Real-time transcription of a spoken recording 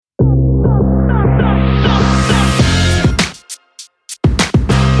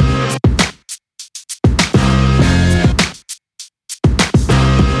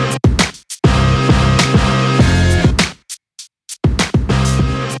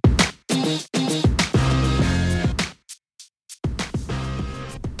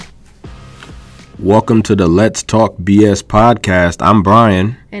Welcome to the Let's Talk BS podcast. I'm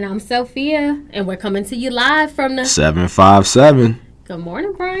Bryan. And I'm Sofia. And we're coming to you live from the 757. Good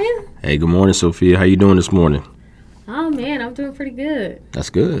morning, Bryan. Hey, good morning, Sofia. How you doing this morning? Oh, man, I'm doing pretty good. That's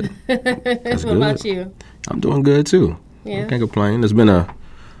good. What about you? I'm doing good, too. Yeah. I can't complain. It's been a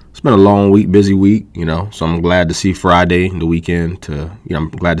long week, busy week, so I'm glad to see Friday, the weekend, I'm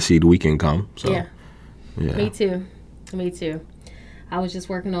glad to see the weekend come. So, yeah. Me too. I was just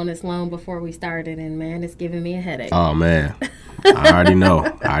working on this loan before we started, and, man, it's giving me a headache. Oh, man. I already know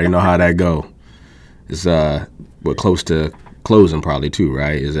how that go. It's we're close to closing probably, too,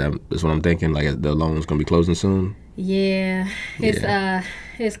 right? That's what I'm thinking? Like, the loan's going to be closing soon? Yeah.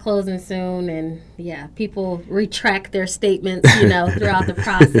 It's closing soon, and, people retract their statements, throughout the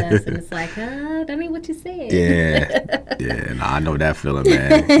process, and it's like, that ain't what you said. Yeah, I know that feeling,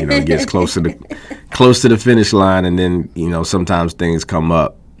 man. It gets close to the finish line, and then, sometimes things come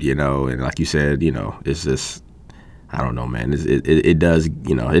up, and like you said, it's just, I don't know, man. It does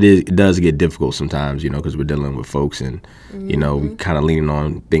get difficult sometimes, because we're dealing with folks, and we kind of leaning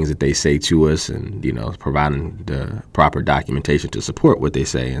on things that they say to us, and providing the proper documentation to support what they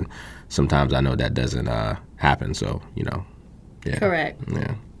say, and sometimes I know that doesn't happen. So yeah. Correct.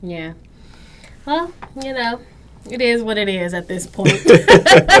 Yeah. Well, it is what it is at this point.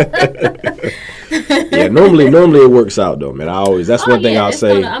 Yeah, normally it works out though, man. That's one thing I'll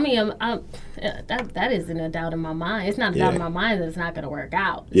say. That isn't a doubt in my mind. It's not a doubt in my mind that it's not going to work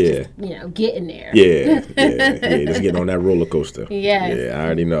out. It's just, getting there. Yeah. Just getting on that roller coaster. Yes. Yeah, I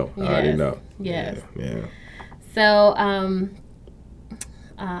already know. Yes. Yeah. So,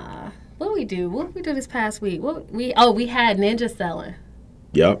 what did we do? What did we do this past week? We had ninja selling.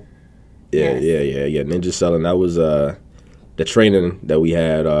 Yep. Yeah. Ninja selling. That was the training that we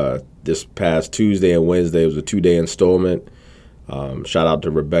had this past Tuesday and Wednesday. It was a 2-day installment. Shout out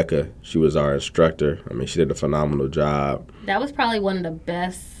to Rebecca. She was our instructor. I mean, she did a phenomenal job. That was probably one of the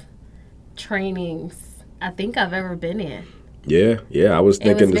best trainings I think I've ever been in. Yeah. I was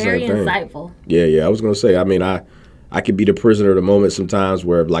thinking the same thing. It was very insightful. Yeah. I was going to say, I mean, I could be the prisoner of the moment sometimes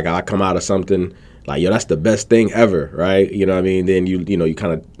where, like, I come out of something like, that's the best thing ever, right? You know what I mean? Then you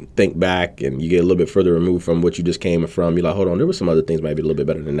kind of think back and you get a little bit further removed from what you just came from. You're like, hold on, there were some other things maybe a little bit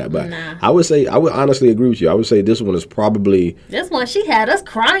better than that. But I would honestly agree with you. I would say this one is probably... This one, she had us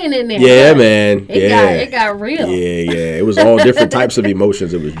crying in there. Yeah, man. It got real. Yeah. It was all different types of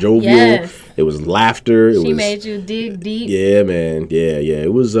emotions. It was jovial. Yes. It was laughter. She made you dig deep. Yeah, man. Yeah.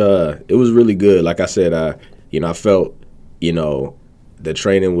 It was really good. Like I said, I felt, the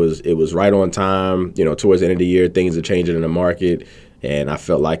training was right on time. Towards the end of the year, things are changing in the market, and I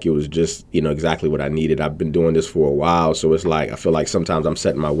felt like it was just exactly what I needed. I've been doing this for a while, so it's like I feel like sometimes I'm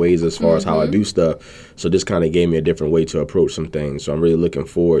setting my ways as far as how I do stuff. So this kind of gave me a different way to approach some things. So I'm really looking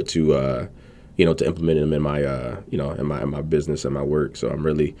forward to to implementing them in my in my business and my work. So I'm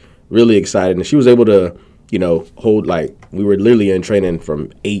really, really excited. And she was able to hold, like, we were literally in training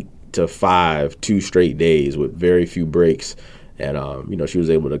from 8 to 5, 2 straight days with very few breaks. And, she was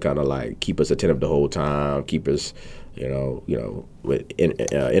able to kind of, like, keep us attentive the whole time, keep us, with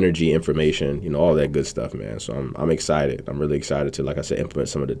energy, information, all that good stuff, man. So I'm excited. I'm really excited to, like I said, implement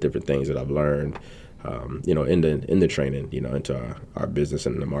some of the different things that I've learned, in the training, into our business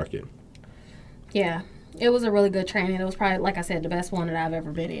and in the market. Yeah, it was a really good training. It was probably, like I said, the best one that I've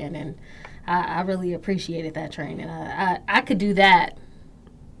ever been in. And I really appreciated that training. I could do that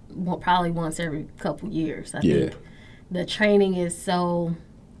probably once every couple years, I think. The training is so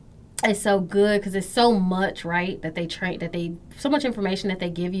good because it's so much, right, that so much information that they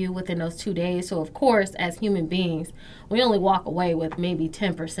give you within those 2 days. So, of course, as human beings, we only walk away with maybe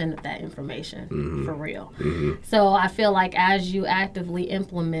 10% of that information, for real. Mm-hmm. So I feel like as you actively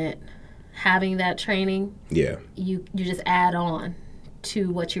implement having that training, you just add on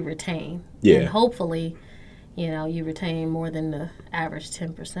to what you retain. Yeah. And hopefully, you retain more than the average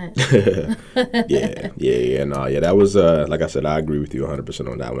 10%. That was, like I said, I agree with you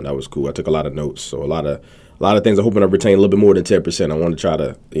 100% on that one. That was cool. I took a lot of notes. So a lot of things I'm hoping I retain a little bit more than 10%. I want to try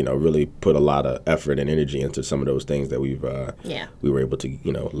to, really put a lot of effort and energy into some of those things that we were able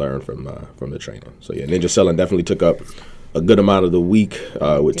to, learn from the training. So, Ninja Selling definitely took up a good amount of the week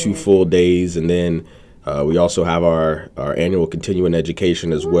with 2 full days. And then we also have our annual continuing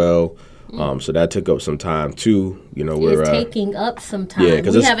education as well. So that took up some time too. We're taking up some time. Yeah,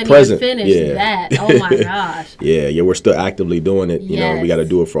 because we haven't even finished that. Oh my gosh. Yeah, we're still actively doing it. We got to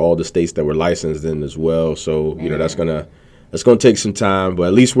do it for all the states that we're licensed in as well. So that's gonna take some time, but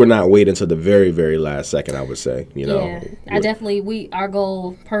at least we're not waiting until the very, very last second, I would say. I definitely our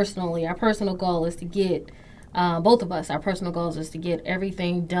personal goal is to get both of us, our personal goals is to get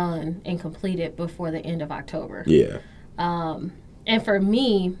everything done and completed before the end of October. Yeah. And for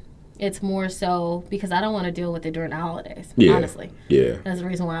me, it's more so because I don't want to deal with it during the holidays, Yeah. honestly. Yeah. That's the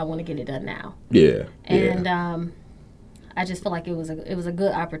reason why I want to get it done now. Yeah. And I just feel like it was a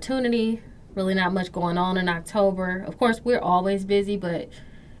good opportunity. Really not much going on in October. Of course, we're always busy, but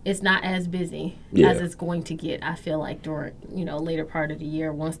it's not as busy as it's going to get, I feel like, during, later part of the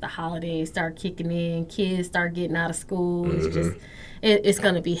year. Once the holidays start kicking in, kids start getting out of school, it's just, it's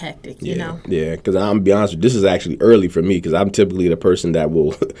going to be hectic, you know? Yeah, because I'm going to be honest with you, this is actually early for me because I'm typically the person that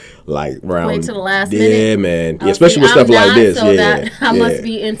will, like, wait till the last minute. Yeah, man. Especially with stuff like this. So that I must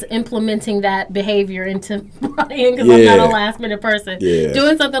be implementing that behavior into Bryan because I'm not a last minute person. Yeah.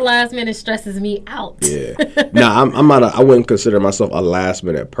 Doing something last minute stresses me out. Yeah. Nah, I'm not. I wouldn't consider myself a last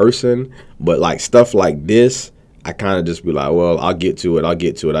minute person, but like stuff like this, I kind of just be like, well, I'll get to it,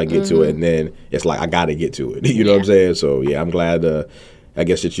 and then it's like I got to get to it. You know what I'm saying? So yeah, I'm glad. I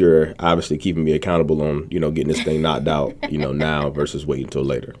guess that you're obviously keeping me accountable on getting this thing knocked out now versus waiting until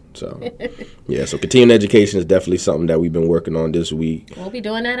later. So yeah, so continuing education is definitely something that we've been working on this week. We'll be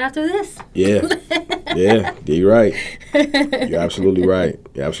doing that after this. Yeah, you're right. You're absolutely right.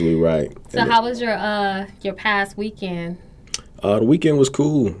 So how was your past weekend? The weekend was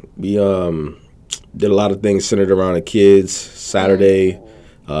cool. We did a lot of things centered around the kids. Saturday,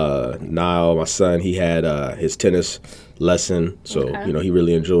 Niall, my son, he had his tennis lesson, so he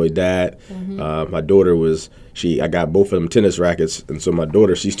really enjoyed that. My daughter I got both of them tennis rackets, and so my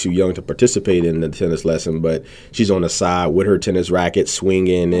daughter, she's too young to participate in the tennis lesson, but she's on the side with her tennis racket,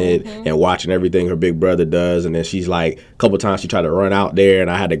 swinging it and watching everything her big brother does. And then she's like, a couple times she tried to run out there,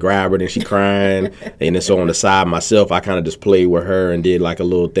 and I had to grab her, and she crying. And then so on the side myself, I kind of just played with her and did like a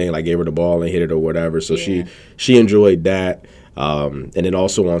little thing, like gave her the ball and hit it or whatever. So she enjoyed that. And then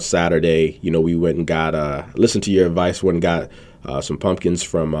also on Saturday, we went and got listened to your advice, went and got some pumpkins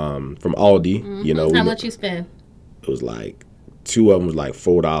from Aldi. How much you spend? It was like 2 of them was like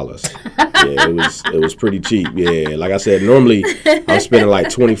 $4. Yeah, it was pretty cheap. Yeah, like I said, normally I was spending like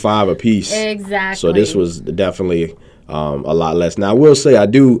 $25 a piece. Exactly. So this was definitely a lot less. Now I will say I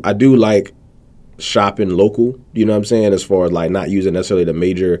do like shopping local, you know what I'm saying, as far as like not using necessarily the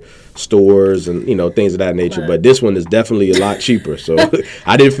major stores and things of that nature, but this one is definitely a lot cheaper, so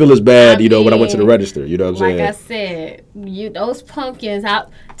I didn't feel as bad when I went to the register, you know what I'm saying. Like I said, those pumpkins,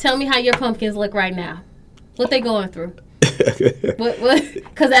 tell me how your pumpkins look right now. What they going through? What?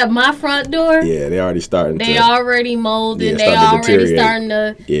 Because at my front door, they already molded. They already starting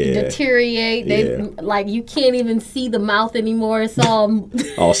to deteriorate. They like you can't even see the mouth anymore. It's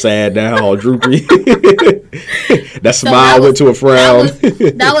all sad now, all droopy. That smile went to a frown.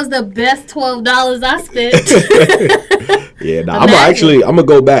 That was the best $12 I spent. Yeah, I'm gonna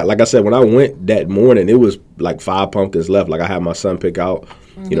go back. Like I said, when I went that morning, it was like 5 pumpkins left. Like I had my son pick out,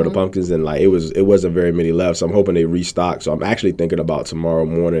 the pumpkins, and like it wasn't very many left. So I'm hoping they restock. So I'm actually thinking about tomorrow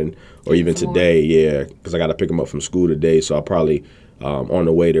morning or even today, because I got to pick them up from school today. So I'll probably on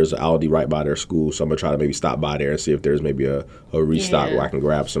the way there's an Aldi right by their school. So I'm gonna try to maybe stop by there and see if there's maybe a restock where I can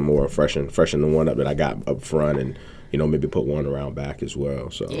grab some more, freshen the one up that I got up front, and maybe put one around back as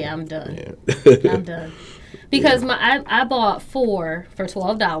well. So yeah, I'm done. Yeah. I'm done. Because I bought 4 for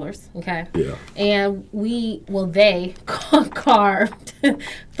 $12, okay? Yeah. And they carved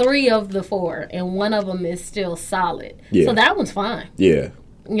 3 of the 4, and one of them is still solid. Yeah. So that one's fine. Yeah.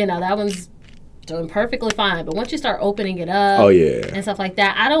 That one's doing perfectly fine. But once you start opening it up and stuff like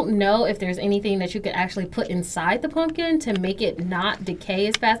that, I don't know if there's anything that you could actually put inside the pumpkin to make it not decay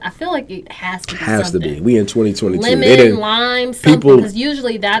as fast. I feel like it has to be something. We in 2022. Lemon, lime, something. Because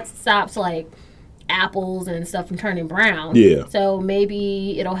usually that stops like apples and stuff from turning brown. Yeah. So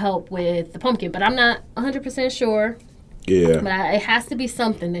maybe it'll help with the pumpkin, but I'm not 100% sure. Yeah. But it has to be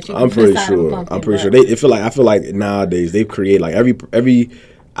something that you can put inside of a pumpkin. I'm pretty sure. I feel like nowadays they've created like every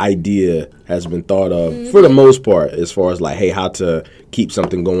idea has been thought of for the most part as far as like, hey, how to keep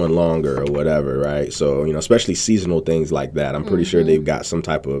something going longer or whatever, right? So, especially seasonal things like that. I'm pretty sure they've got some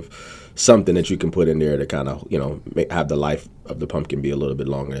type of something that you can put in there to kind of, have the life of the pumpkin be a little bit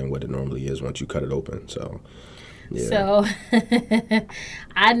longer than what it normally is once you cut it open. So, yeah. So,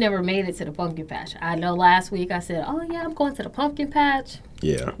 I never made it to the pumpkin patch. I know last week I said, oh, yeah, I'm going to the pumpkin patch.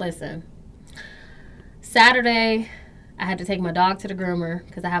 Yeah. Listen, Saturday, I had to take my dog to the groomer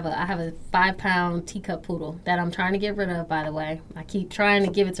because I have a 5-pound teacup poodle that I'm trying to get rid of, by the way. I keep trying to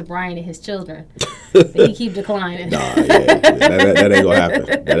give it to Bryan and his children, but he keep declining. That ain't gonna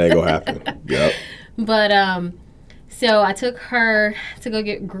happen. That ain't gonna happen. Yep. But so I took her to go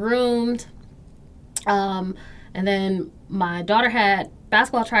get groomed, and then my daughter had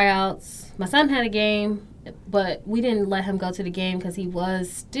basketball tryouts. My son had a game but we didn't let him go to the game because he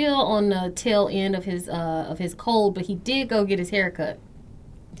was still on the tail end of his cold. But he did go get his hair cut.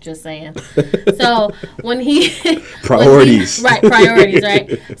 Just saying. So when he priorities, priorities,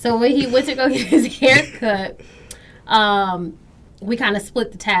 right? So when he went to go get his hair cut, we kind of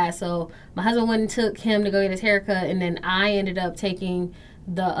split the task. So my husband went and took him to go get his hair cut, and then I ended up taking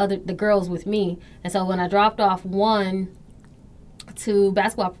the girls with me. And so when I dropped off one to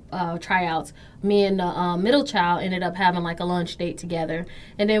basketball tryouts, me and the middle child ended up having like a lunch date together.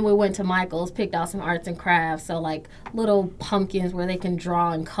 And then we went to Michael's, picked out some arts and crafts, so like little pumpkins where they can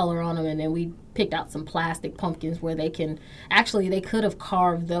draw and color on them. And then we picked out some plastic pumpkins where they could have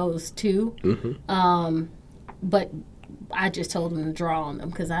carved those too. Mm-hmm. But I just told them to draw on them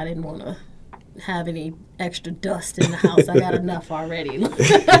because I didn't want to have any extra dust in the house. I got enough already.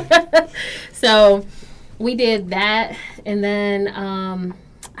 So we did that, and then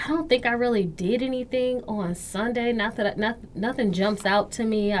I don't think I really did anything on Sunday. Nothing jumps out to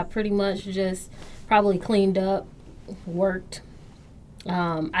me. I pretty much just probably cleaned up, worked.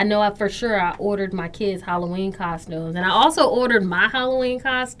 I know for sure I ordered my kids' Halloween costumes, and I also ordered my Halloween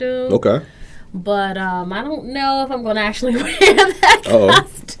costume. Okay. But I don't know if I'm going to actually wear that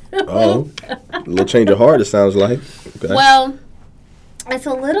costume. A little change of heart, it sounds like. Okay. Well, it's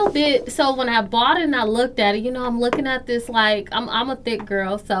a little bit. So when I bought it and I looked at it, I'm looking at this like I'm a thick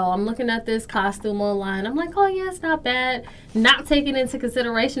girl, so I'm looking at this costume online. I'm like, oh yeah, it's not bad. Not taking into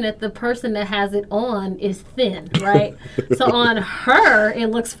consideration that the person that has it on is thin, right? So on her, it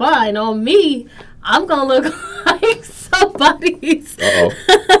looks fine. On me, I'm gonna look like somebody's.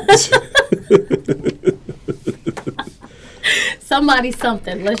 Somebody's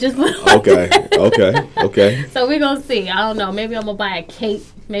something. Let's just put it Okay. So we're going to see. I don't know. Maybe I'm going to buy a cape,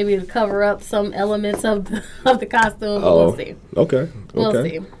 maybe to cover up some elements of the costume. We'll see. Okay. We'll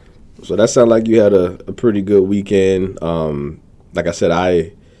see. So that sounds like you had a pretty good weekend. Like I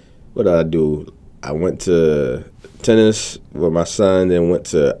said, what did I do? I went to tennis with my son, then went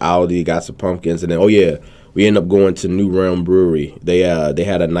to Aldi, got some pumpkins, and then, we ended up going to New Realm Brewery. They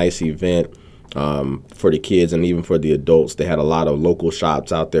had a nice event. For the kids and even for the adults. They had a lot of local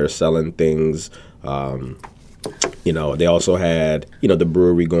shops out there selling things. They also had, the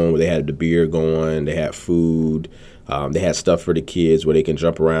brewery going where they had the beer going. They had food. They had stuff for the kids where they can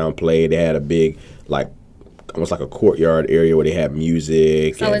jump around, play. They had a big, almost like a courtyard area where they had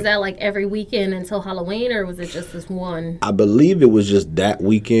music. So is that like every weekend until Halloween, or was it just this one? I believe it was just that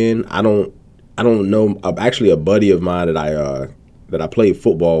weekend. I don't know. Actually, a buddy of mine that I played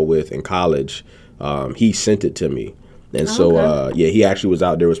football with in college, he sent it to me. And he actually was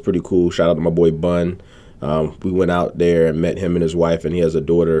out there. It was pretty cool. Shout out to my boy Bun. We went out there and met him and his wife, and he has a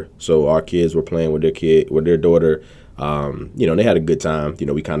daughter. So our kids were playing with their daughter. They had a good time.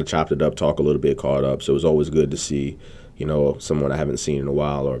 We kind of chopped it up, talked a little bit, caught up. So it was always good to see, someone I haven't seen in a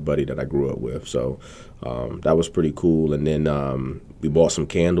while or a buddy that I grew up with. So that was pretty cool. And then we bought some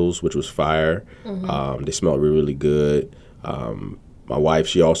candles, which was fire. Mm-hmm. They smelled really, really good. My wife,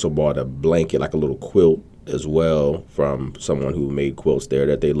 she also bought a blanket, like a little quilt as well, from someone who made quilts there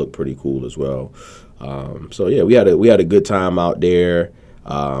that they look pretty cool as well. We had a good time out there.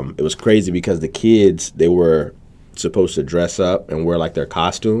 It was crazy because the kids, they were supposed to dress up and wear like their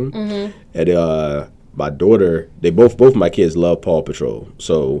costume. Mm-hmm. And my daughter, both my kids love Paw Patrol.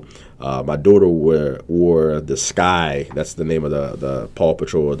 So my daughter wore the Sky. That's the name of the Paw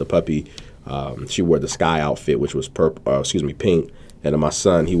Patrol, or the puppy. She wore the Sky outfit, which was pink. And then my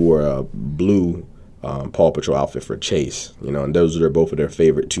son, he wore a blue Paw Patrol outfit for Chase. And those are both of their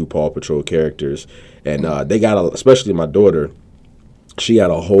favorite two Paw Patrol characters. And they got, especially my daughter, she got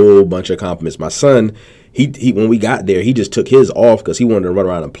a whole bunch of compliments. My son, he when we got there, he just took his off because he wanted to run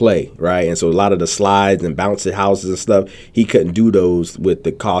around and play, right? And so a lot of the slides and bouncy houses and stuff, he couldn't do those with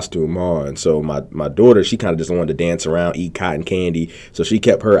the costume on. So my daughter, she kind of just wanted to dance around, eat cotton candy. So she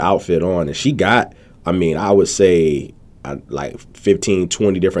kept her outfit on, and she got, I would say, like 15,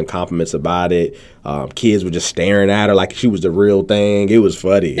 20 different compliments about it. Kids were just staring at her like she was the real thing. It was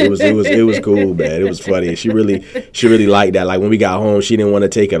funny. It was cool, man. It was funny. She really liked that. Like when we got home, she didn't want to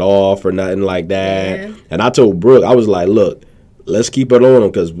take it off or nothing like that. Yeah. And I told Brooke, I was like, look, let's keep it on them,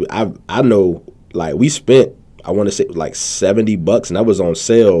 because I know, like, we spent, I want to say like $70, and that was on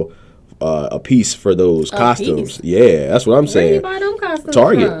sale a piece for those costumes. Piece? Yeah, that's what I'm saying. Where do you buy them costumes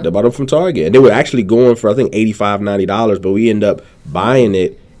Target. from? They bought them from Target. And they were actually going for, I think, $85, $90, but we ended up buying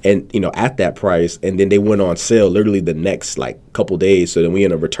it and at that price, and then they went on sale literally the next like couple days. So then we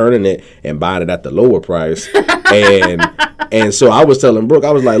ended up returning it and buying it at the lower price, and so I was telling Brooke,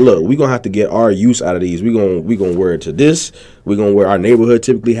 I was like, look, we're gonna have to get our use out of these. We gonna wear it to this. We're gonna wear, our neighborhood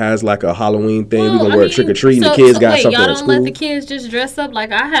typically has like a Halloween thing. We're gonna wear trick or treating. The kids got something y'all at school. Don't let the kids just dress up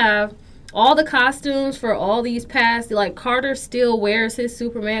like I have. All the costumes for all these past, like Carter still wears his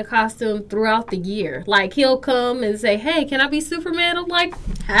Superman costume throughout the year. Like he'll come and say, "Hey, can I be Superman?" I'm like,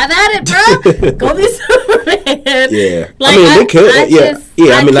 "Have at it, bro. Go be Superman." Yeah, like they could. I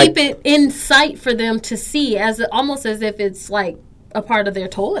keep it in sight for them to see, almost as if it's like a part of their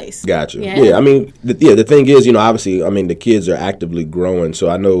toys. Gotcha. Yeah. I mean, the thing is, obviously, I mean, the kids are actively growing. So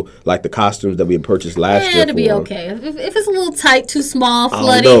I know, like, the costumes that we had purchased last year. It'll be okay. If it's a little tight, too small,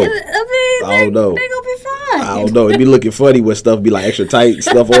 flooded, I don't know. They're going to be fine. I don't know. It'd be looking funny when stuff be, like, extra tight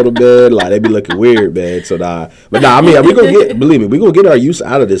stuff on the bed. Like, they be looking weird, man. So, But, I mean, we going to get, believe me, we going to get our use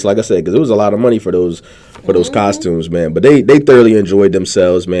out of this, like I said, because it was a lot of money for those costumes, man. But they thoroughly enjoyed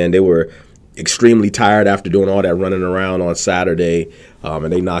themselves, man. They were extremely tired after doing all that running around on Saturday, and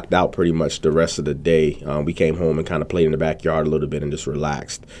they knocked out pretty much the rest of the day. We came home and kind of played in the backyard a little bit and just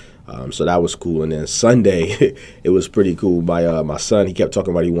relaxed. So that was cool. And then Sunday, it was pretty cool. My son, he kept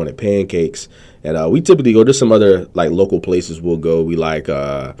talking about he wanted pancakes. And we typically go to some other like local places we'll go. We like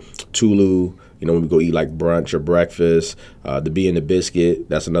Tulu. When we go eat like brunch or breakfast, the Bee and the Biscuit,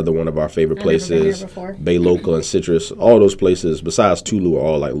 that's another one of our favorite places. Bay Local and Citrus, all those places besides Tulu are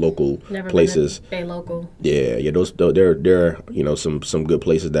all like local places. Bay Local. Yeah, those they're some good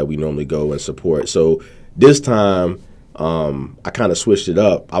places that we normally go and support. So this time, I kind of switched it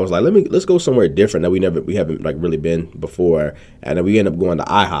up. I was like, let's go somewhere different that we haven't like really been before, and then we end up going to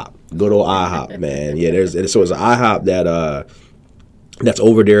IHOP. Good old IHOP, man. Yeah, so it's an IHOP that. That's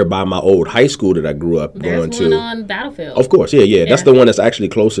over there by my old high school that I grew up going to. There's one on Battlefield. Of course, yeah. That's the one that's actually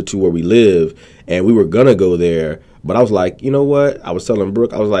closer to where we live, and we were gonna go there, but I was like, you know what? I was telling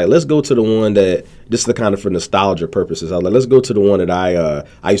Brooke, I was like, let's go to the one that, just the kind of for nostalgia purposes. I was like, let's go to the one that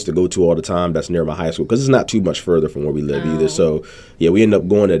I used to go to all the time. That's near my high school because it's not too much further from where we live either. So yeah, we ended up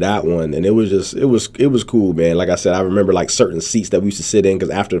going to that one, and it was cool, man. Like I said, I remember like certain seats that we used to sit in because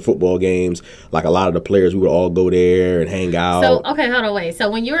after the football games, like a lot of the players, we would all go there and hang out. So okay, hold on, wait.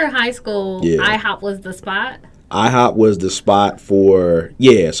 So when you were in high school, IHOP was the spot. IHOP was the spot for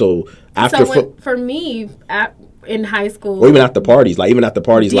So after for me. In high school, or even at the parties,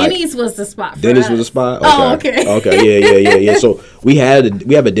 Denny's was the spot. Denny's was the spot. Okay. Oh, okay. Okay, yeah. So we have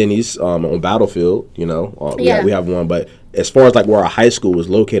a Denny's on Battlefield. We have one, but as far as like where our high school was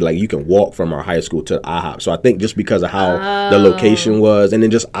located, like you can walk from our high school to IHOP. So I think just because of how the location was, and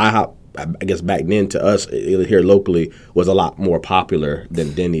then just IHOP, I guess back then to us here locally was a lot more popular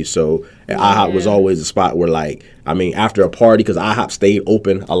than Denny's. So IHOP was always a spot where, like, I mean, after a party, because IHOP stayed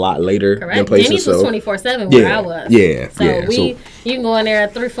open a lot later than places. Denny's was 24/7 where I was. Yeah. You can go in there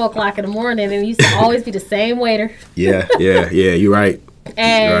at 3-4 o'clock in the morning, and it used to always be the same waiter. Yeah. You're right.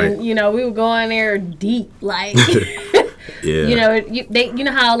 And we would go in there deep, like. Yeah. You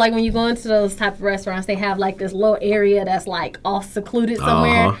know how like when you go into those type of restaurants, they have like this little area that's like all secluded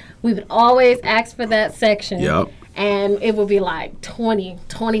somewhere. We would always ask for that section. Yep. And it would be like 20,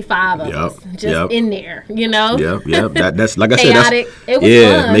 25 of us just in there, Yep. That's like I said. Chaotic. It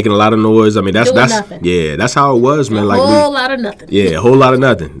was fun. Making a lot of noise. I mean, that's nothing. Yeah, that's how it was, man. A whole lot of nothing. Yeah, a whole lot of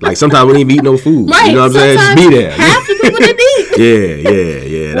nothing. Like sometimes we didn't even eat no food. Right. You know what I'm saying? Just be there. Half the people didn't eat.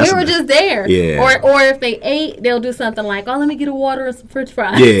 Yeah. We were just there. Yeah. Or if they ate, they'll do something like, let me get a water and some French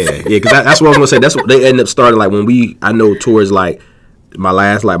fries. Yeah. Because that's what I was gonna say. That's what they end up starting. Like when I know towards like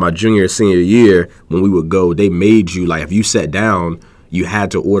my junior senior year, when we would go, they made you like if you sat down, you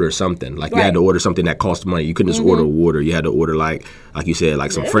had to order something. Like you had to order something that cost money. You couldn't just order water. You had to order like you said,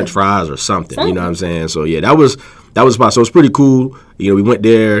 like some French fries or something. You know what I'm saying? So yeah, that was fun. So it's pretty cool. We went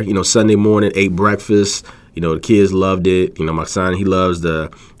there, Sunday morning, ate breakfast. The kids loved it. My son, he loves the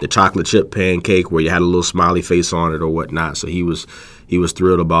chocolate chip pancake where you had a little smiley face on it or whatnot. So he was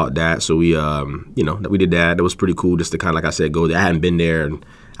thrilled about that. So we we did that. It was pretty cool just to kind of, like I said, go there. I hadn't been there in,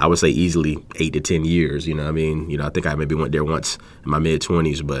 I would say easily 8 to 10 years. You know what I mean? I think I maybe went there once in my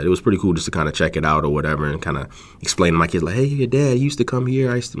mid-20s, but it was pretty cool just to kind of check it out or whatever and kind of explain to my kids like, hey, your dad used to come here.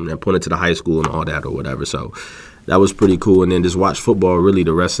 I used to point it to the high school and all that or whatever. So that was pretty cool. And then just watch football really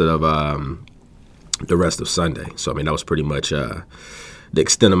the rest of Sunday. So I mean that was pretty much the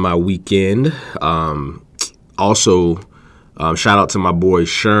extent of my weekend. Also, shout out to my boy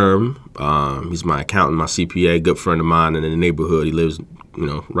Sherm. He's my accountant, my CPA, good friend of mine in the neighborhood. He lives,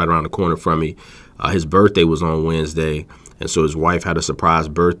 right around the corner from me. His birthday was on Wednesday, and so his wife had a surprise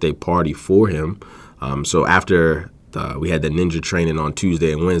birthday party for him. So after We had the ninja training on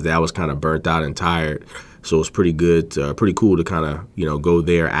Tuesday and Wednesday. I was kind of burnt out and tired, so it was pretty good, pretty cool to kind of go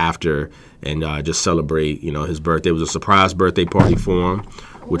there after and just celebrate. His birthday. It was a surprise birthday party for him,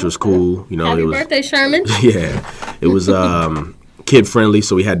 which was cool. Happy birthday, Sherman. Yeah, it was kid friendly,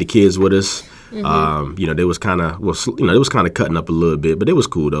 so we had the kids with us. They was kind of it was kind of cutting up a little bit, but it was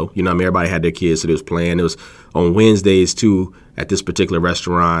cool though. Everybody had their kids, so they was playing. It was on Wednesdays too at this particular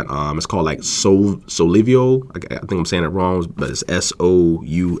restaurant. It's called like Solivio. I think I'm saying it wrong, but it's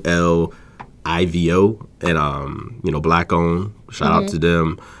Soulivo, and black owned. Shout out to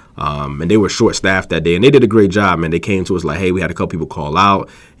them. And they were short staffed that day, and they did a great job, man. They came to us like, hey, we had a couple people call out,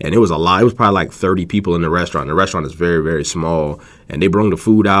 and it was a lot. It was probably like 30 people in the restaurant. The restaurant is very, very small, and they brought the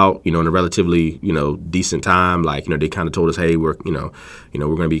food out, in a relatively, decent time. Like, they kind of told us, hey, we're going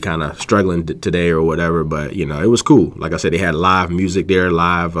to be kind of struggling today or whatever, but, it was cool. Like I said, they had live music there,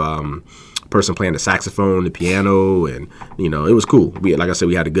 live person playing the saxophone, the piano, and it was cool. Like I said,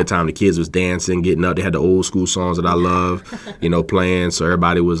 we had a good time. The kids was dancing, getting up. They had the old school songs that I love, playing. So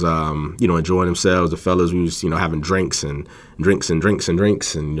everybody was enjoying themselves. The fellas, we was having drinks and kind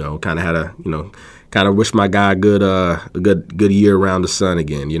of had a kind of wish my guy a good year around the sun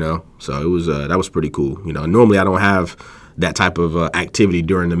again. So it was that was pretty cool. Normally I don't have that type of activity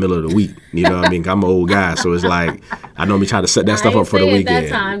during the middle of the week. I'm an old guy, so it's like I normally try to set that stuff up for the weekend. That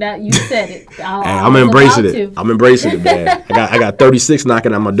time that you said it, I'm embracing it. I'm embracing it, man. I got 36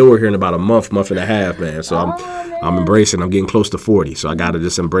 knocking at my door here in about a month and a half, man. So I'm embracing. I'm getting close to 40, so I gotta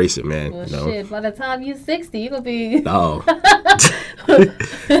just embrace it, man. Well, shit. By the time you're 60, you gonna be. Oh.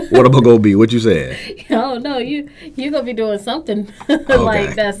 What am I gonna be? What you saying? Oh no, you gonna be doing something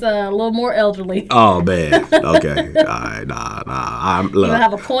like that's a little more elderly. Oh man. Okay. All right. Nah. You gonna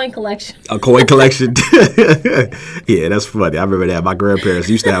have a coin collection. A coin collection. Yeah, that's funny. I remember that. My grandparents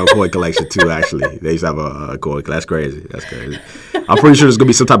used to have a coin collection too. Actually, they used to have a coin. That's crazy. I'm pretty sure there's gonna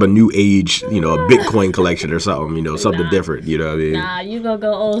be some type of new age, a Bitcoin collection or something. Something different. You know what I mean? Nah, you gonna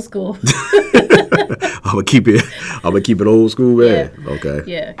go old school. I'm gonna keep it old school, man. Yeah. Okay.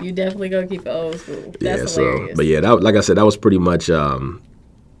 Yeah, you definitely gonna keep it old school. That's hilarious. But yeah, like I said, that was pretty much my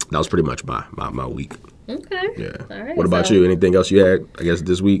week. Okay. Yeah. All right. What about you? Anything else you had? I guess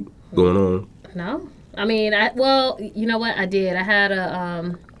this week going on? No. I mean, you know what? I did. I had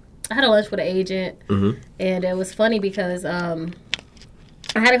a lunch with an agent, and it was funny because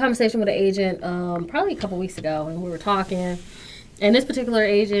I had a conversation with an agent probably a couple weeks ago, and we were talking. And this particular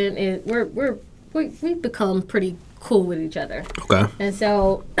agent, we've become pretty cool with each other. Okay. And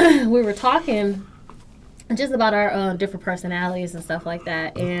so we were talking just about our different personalities and stuff like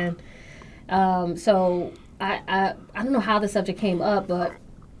that. And so I don't know how the subject came up, but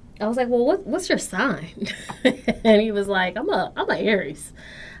I was like, well, what's your sign? And he was like, I'm a Aries.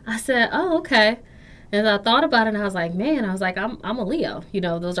 I said, oh, okay. And I thought about it, and I was like, I'm a Leo.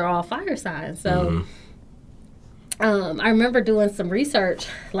 Those are all fire signs. So I remember doing some research,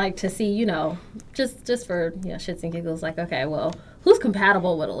 like to see, just for shits and giggles, like, okay, well, who's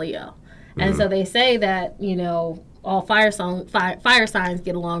compatible with a Leo? And so they say that all fire signs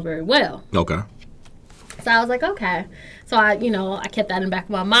get along very well. Okay. So I was like, okay. So I kept that in the back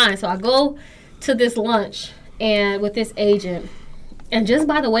of my mind. So I go to this lunch and with this agent, and just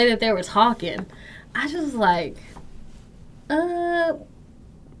by the way that they were talking, I just was like,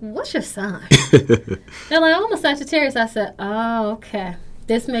 what's your sign? They're like, I'm a Sagittarius. I said, oh, okay.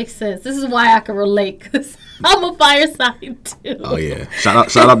 This makes sense. This is why I can relate, because I'm a fire sign too. Oh, yeah.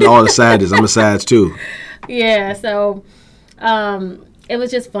 Shout out to all the Sages. I'm a Sag too. Yeah, so it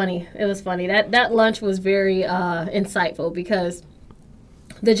was just funny. It was funny. That lunch was very insightful, because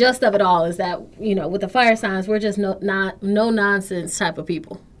the gist of it all is that, with the fire signs, we're just no nonsense type of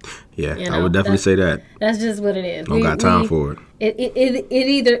people. Yeah, I would definitely say that. That's just what it is. Don't got time for it. It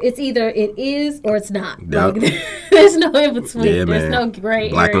is or it's not. Yep. Like, there's no in between. Yeah, there's no gray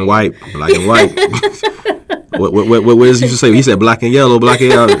area. Black and white. What does he say? He said black and yellow, black and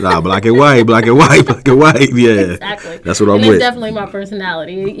yellow. Nah, black and white. Yeah, exactly. That's what I'm with. It's definitely my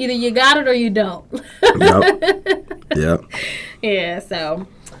personality. Either you got it or you don't. Yep. Yeah. So,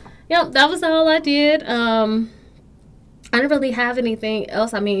 that was all I did. I don't really have anything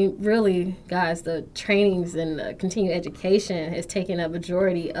else. I mean, really, guys, the trainings and the continued education has taken a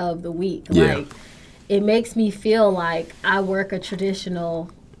majority of the week. Yeah. Like, it makes me feel like I work a traditional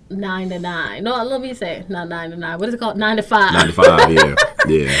 9 to 9. No, let me say, not 9 to 9. What is it called? 9 to 5. 9 to 5,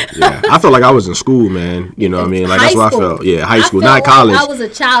 yeah. I felt like I was in school, man. You know what I mean? Like, that's what I felt. Yeah, high school, not college. I was a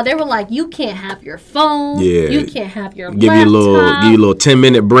child. They were like, you can't have your phone. Yeah. You can't have your Give you a little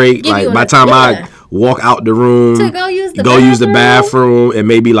 10-minute break. Like, by the time I walk out the room to go use the bathroom, and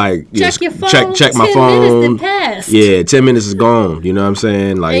maybe like check your phone. Check my 10 phone. minutes passed. Yeah, 10 minutes is gone. You know what I'm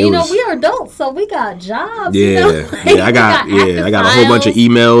saying? Like, and we are adults, so we got jobs. Yeah, I got a whole bunch of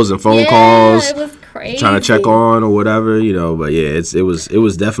emails and phone calls. It was crazy. Trying to check on or whatever, but yeah, it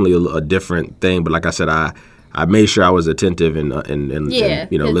was definitely a different thing. But like I said, I made sure I was attentive and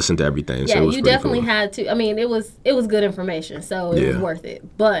listen to everything. Yeah, so it was you pretty definitely cool. had to. I mean, it was good information, so it was worth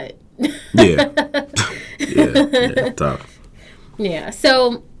it. But yeah, tough. Yeah,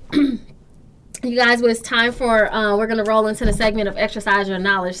 so you guys, it's time for we're going to roll into the segment of exercise your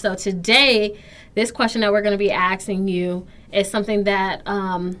knowledge. So today, this question that we're going to be asking you is something that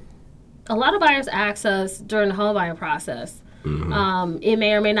a lot of buyers ask us during the home buying process. Mm-hmm. It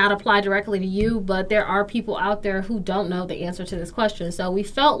may or may not apply directly to you, but there are people out there who don't know the answer to this question. So we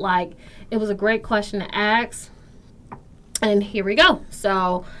felt like it was a great question to ask. And here we go.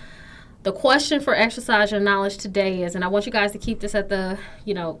 So the question for exercise your knowledge today is, and I want you guys to keep this at the,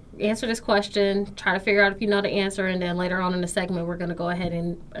 answer this question, try to figure out if you know the answer, and then later on in the segment, we're going to go ahead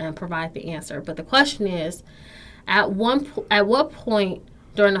and provide the answer. But the question is, at what point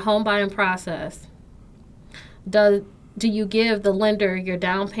during the home buying process do you give the lender your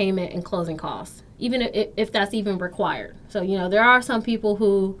down payment and closing costs, even if that's even required? So, there are some people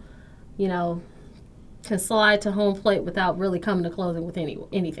who, can slide to home plate without really coming to closing with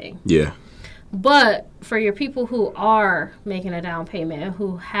anything. Yeah. But for your people who are making a down payment and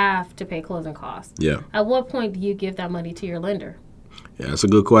who have to pay closing costs, at what point do you give that money to your lender? Yeah, that's a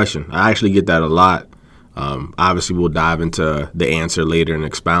good question. I actually get that a lot. Obviously, we'll dive into the answer later and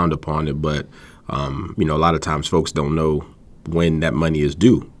expound upon it, but a lot of times folks don't know when that money is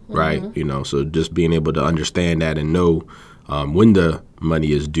due, right? Mm-hmm. So just being able to understand that and know when the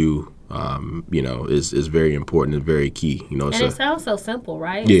money is due, is very important and very key. And it sounds so simple,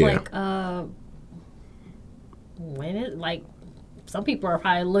 right? Yeah. It's like, some people are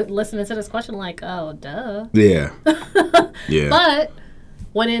probably listening to this question like, oh, duh. Yeah. Yeah. But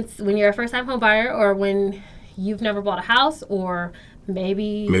when you're a first-time home buyer, or when you've never bought a house, or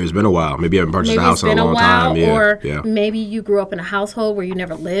maybe it's been a while. Maybe you haven't purchased a house in a long time. Yeah. Or maybe you grew up in a household where you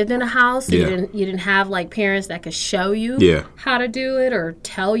never lived in a house. So you didn't have like parents that could show you how to do it, or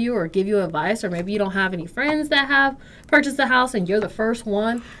tell you, or give you advice. Or maybe you don't have any friends that have purchased a house and you're the first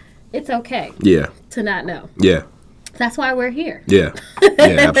one. It's okay. Yeah. To not know. Yeah. That's why we're here. Yeah. Yeah,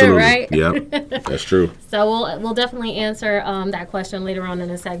 absolutely. Right? Yep. That's true. So we'll definitely answer that question later on in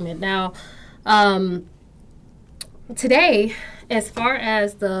the segment. Now, today, as far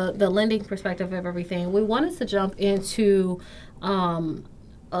as the lending perspective of everything, we wanted to jump into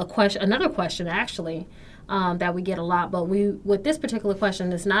another question actually that we get a lot. But with this particular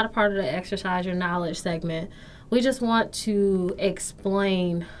question, it's not a part of the exercise your knowledge segment. We just want to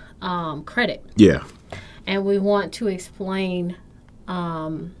explain credit. Yeah. And we want to explain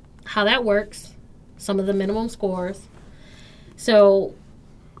how that works, some of the minimum scores. So,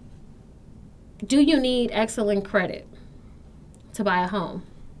 do you need excellent credit to buy a home?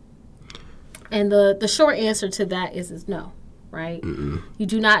 And the short answer to that is no, right? Mm-mm. You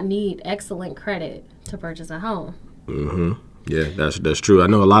do not need excellent credit to purchase a home. Mm-hmm. Yeah, that's true. I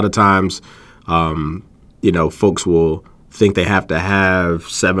know a lot of times, folks will think they have to have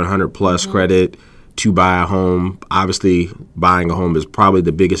 700 plus credit to buy a home. Obviously, buying a home is probably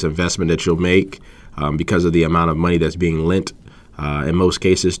the biggest investment that you'll make because of the amount of money that's being lent in most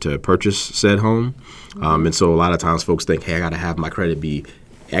cases to purchase said home. And so a lot of times folks think, hey, I got to have my credit be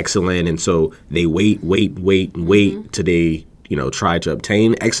excellent. And so they wait till they, try to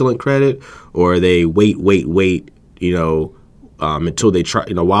obtain excellent credit, or they wait, until they try,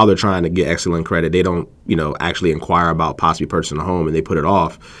 while they're trying to get excellent credit, they don't, actually inquire about possibly purchasing a home, and they put it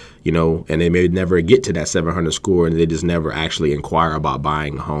off, and they may never get to that 700 score, and they just never actually inquire about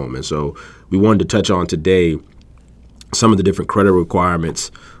buying a home. And so we wanted to touch on today some of the different credit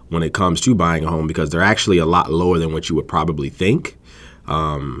requirements when it comes to buying a home, because they're actually a lot lower than what you would probably think.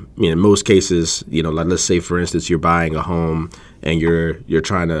 In most cases, like let's say, for instance, you're buying a home and you're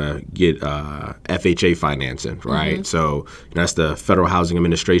trying to get FHA financing, right? Mm-hmm. So that's the Federal Housing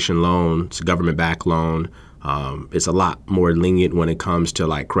Administration loan. It's a government-backed loan. It's a lot more lenient when it comes to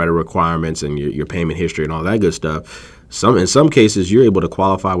like credit requirements and your payment history and all that good stuff. In some cases, you're able to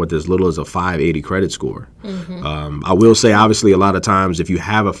qualify with as little as a 580 credit score. Mm-hmm. I will say, obviously, a lot of times if you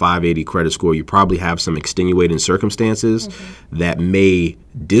have a 580 credit score, you probably have some extenuating circumstances that may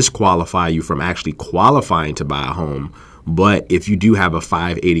disqualify you from actually qualifying to buy a home. But if you do have a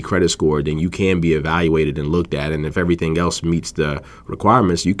 580 credit score, then you can be evaluated and looked at. And if everything else meets the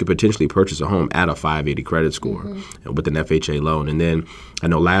requirements, you could potentially purchase a home at a 580 credit score with an FHA loan. And then I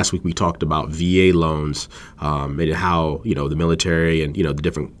know last week we talked about VA loans and how, the military and, the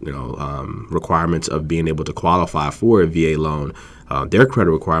different, requirements of being able to qualify for a VA loan. Their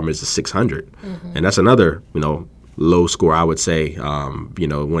credit requirement is a 600. And that's another, low score, I would say,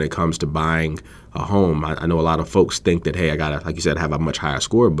 when it comes to buying a home. I know a lot of folks think that, hey, I got to, like you said, have a much higher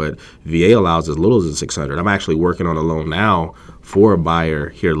score, but VA allows as little as a 600. I'm actually working on a loan now for a buyer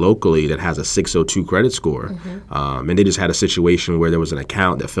here locally that has a 602 credit score. And they just had a situation where there was an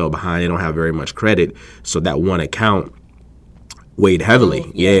account that fell behind. They don't have very much credit. So that one account weighed heavily.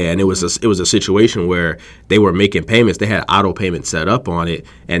 And it was a situation where they were making payments. They had auto payment set up on it,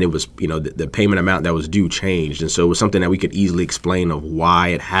 and it was, the payment amount that was due changed. And so it was something that we could easily explain of why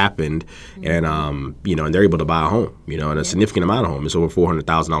it happened. And, and they're able to buy a home, and a significant amount of home. It's over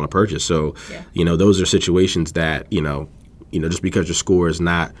 $400,000 purchase. So, those are situations that, just because your score is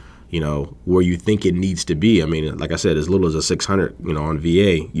not, where you think it needs to be. I mean, like I said, as little as a 600, on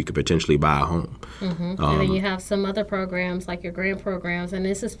VA, you could potentially buy a home. And then you have some other programs like your grant programs, and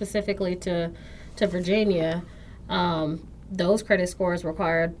this is specifically to Virginia. Those credit scores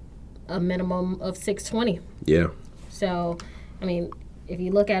require a minimum of 620. Yeah. So, I mean, if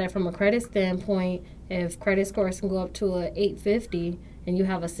you look at it from a credit standpoint, if credit scores can go up to a 850 and you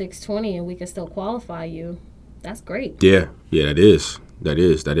have a 620 and we can still qualify you, that's great. Yeah, that is. That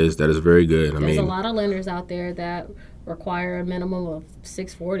is very good. There's a lot of lenders out there that require a minimum of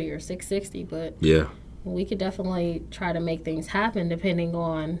 640 or 660, but we could definitely try to make things happen depending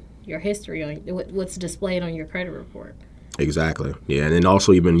on your history, on what's displayed on your credit report. Exactly. Yeah, and then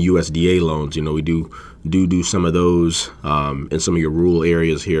also even USDA loans. We do some of those in some of your rural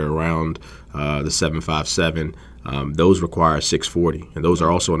areas here around the 757. Those require 640, and those are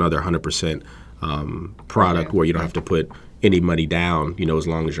also another 100% product where you don't have to put any money down, as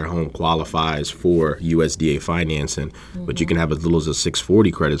long as your home qualifies for USDA financing. But you can have as little as a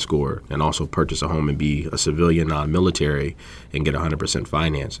 640 credit score and also purchase a home and be a civilian, non-military, and get 100%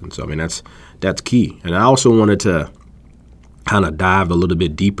 financing. So, I mean, that's key. And I also wanted to kind of dive a little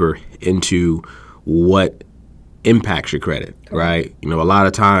bit deeper into what impacts your credit, right? A lot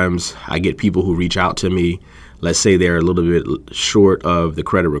of times I get people who reach out to me, let's say they're a little bit short of the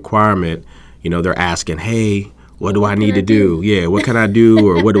credit requirement, they're asking, hey, what do I need to do? Yeah, what can I do,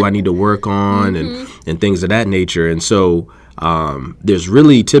 or what do I need to work on, and things of that nature. And so there's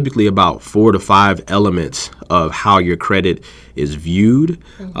really typically about 4 to 5 elements of how your credit is viewed.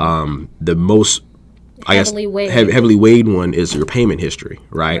 The most, heavily weighed one is your payment history,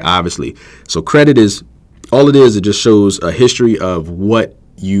 right? Obviously. So credit is, all it is, it just shows a history of what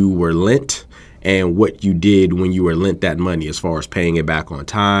you were lent and what you did when you were lent that money, as far as paying it back on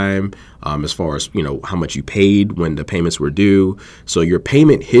time, as far as, how much you paid when the payments were due. So your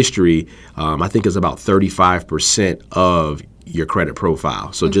payment history, I think, is about 35% of your credit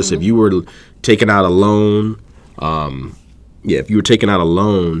profile. So just if you were taking out a loan, if you were taking out a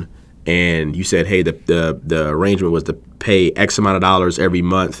loan and you said, hey, the arrangement was to pay X amount of dollars every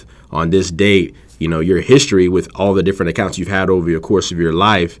month on this date, your history with all the different accounts you've had over the course of your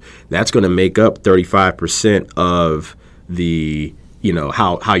life, that's going to make up 35% of the,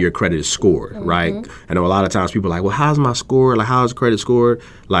 how your credit is scored, right? I know a lot of times people are like, well, how's my score? Like, how's credit scored?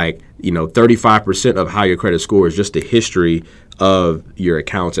 Like, 35% of how your credit score is just the history of your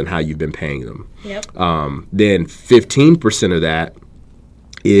accounts and how you've been paying them. Yep. Then 15% of that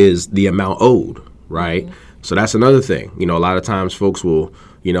is the amount owed, right? So that's another thing. A lot of times folks will,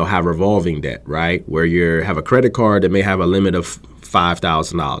 have revolving debt, right? Where you have a credit card that may have a limit of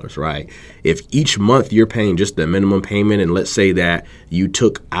 $5,000, right? If each month you're paying just the minimum payment, and let's say that you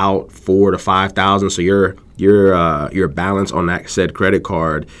took out $4,000 to $5,000, so your balance on that said credit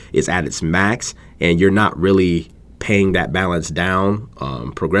card is at its max, and you're not really paying that balance down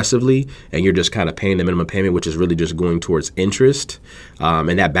progressively, and you're just kind of paying the minimum payment, which is really just going towards interest.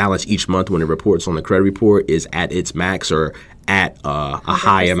 And that balance each month when it reports on the credit report is at its max or at a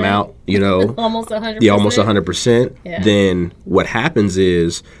high amount, almost 100%. Yeah, almost 100%. Yeah. Then what happens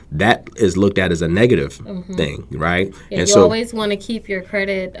is that is looked at as a negative thing, right? Yeah, and you always want to keep your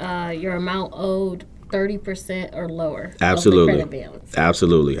credit, your amount owed 30% or lower. Absolutely. Of the credit balance.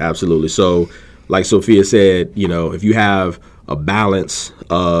 Absolutely. So, like Sophia said, if you have a balance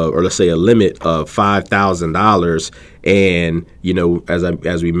or let's say a limit of $5,000, and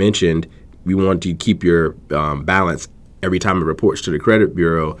as we mentioned, we want to keep your balance every time it reports to the credit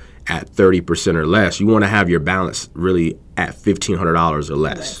bureau at 30% or less. You want to have your balance really at $1,500 or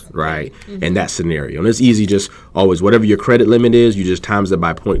less, right? Mm-hmm. In that scenario. And it's easy, just always, whatever your credit limit is, you just times it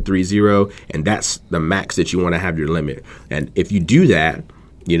by 0.30, and that's the max that you want to have your limit. And if you do that,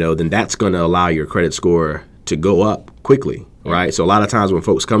 then that's going to allow your credit score to go up quickly, right? So a lot of times when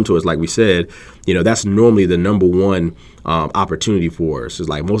folks come to us, like we said, that's normally the number one opportunity for us. It's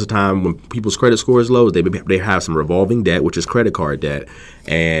like most of the time when people's credit score is low, they have some revolving debt, which is credit card debt,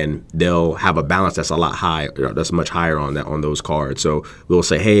 and they'll have a balance that's a lot higher, that's much higher on those cards. So we'll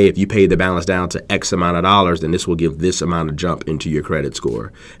say, hey, if you pay the balance down to X amount of dollars, then this will give this amount of jump into your credit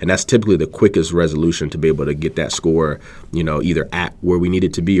score. And that's typically the quickest resolution to be able to get that score, either at where we need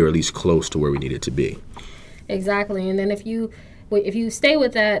it to be or at least close to where we need it to be. Exactly. And then if you stay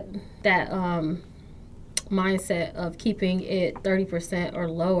with that mindset of keeping it 30% or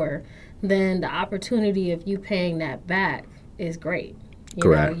lower, then the opportunity of you paying that back is great.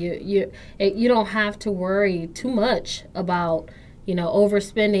 Correct. You don't have to worry too much about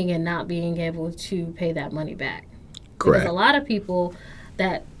overspending and not being able to pay that money back. Correct. Because a lot of people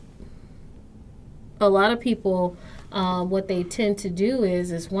what they tend to do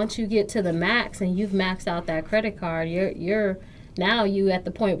is once you get to the max and you've maxed out that credit card, you're now at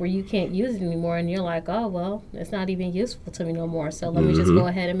the point where you can't use it anymore, and you're like, oh, well, it's not even useful to me no more, so let me just go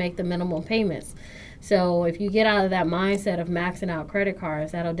ahead and make the minimum payments. So if you get out of that mindset of maxing out credit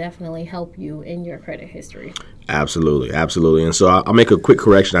cards, that'll definitely help you in your credit history. Absolutely. And so I'll make a quick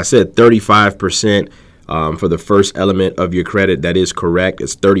correction. I said 35% for the first element of your credit. That is correct.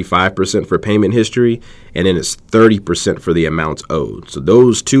 It's 35% for payment history, and then it's 30% for the amounts owed. So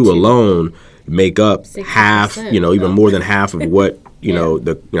those two alone make up 60%, half, even more than half of what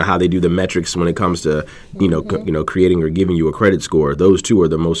how they do the metrics when it comes to creating or giving you a credit score. Those two are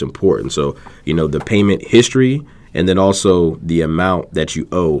the most important. So the payment history and then also the amount that you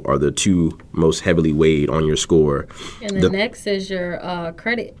owe are the two most heavily weighed on your score. And the next is your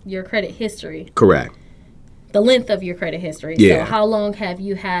credit history. Correct. The length of your credit history. Yeah. So how long have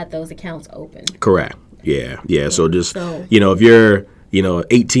you had those accounts open? Correct. Yeah. So just, if you're,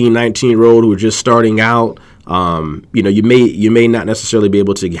 18, 19-year-old who are just starting out, you may not necessarily be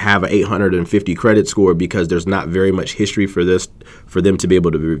able to have an 850 credit score because there's not very much history for them to be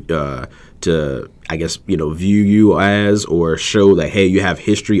able to view you as or show that, hey, you have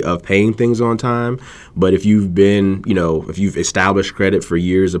history of paying things on time. But if you've been, if you've established credit for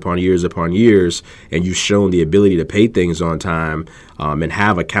years upon years upon years, and you've shown the ability to pay things on time and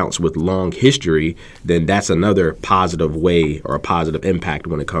have accounts with long history, then that's another positive way or a positive impact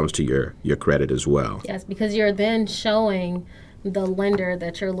when it comes to your credit as well. Yes, because you're then showing the lender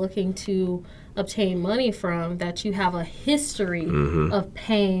that you're looking to obtain money from that you have a history of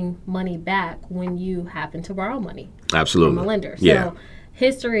paying money back when you happen to borrow money. Absolutely. From a lender. So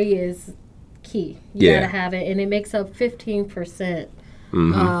history is key. You got to have it, and it makes up 15%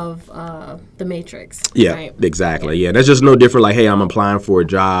 of the matrix. Yeah, right? Exactly. Yeah, that's just no different. Like, hey, I'm applying for a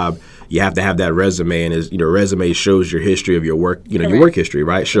job. You have to have that resume, and resume shows your history of your work. Your work history,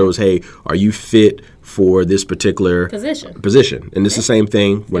 right? Shows, hey, are you fit for this particular position? And it's the same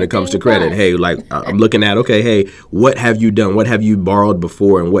thing when it comes to credit. Hey, like I'm looking at, okay, hey, what have you done? What have you borrowed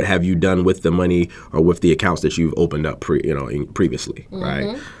before, and what have you done with the money or with the accounts that you've opened up previously,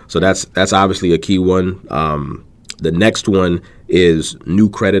 right? So that's obviously a key one. The next one is new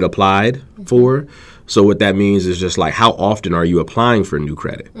credit applied for. So what that means is just like, how often are you applying for new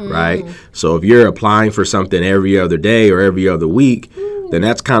credit, right? So if you're applying for something every other day or every other week, then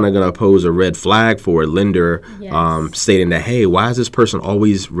that's kind of going to pose a red flag for a lender, stating that, hey, why is this person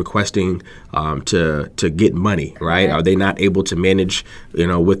always requesting to get money, right? Are they not able to manage,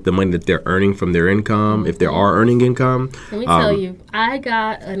 with the money that they're earning from their income, if they are earning income? Let me tell you, I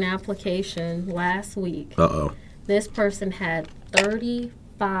got an application last week. Uh-oh. This person had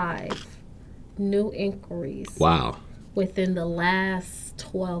 35 new inquiries. Wow. Within the last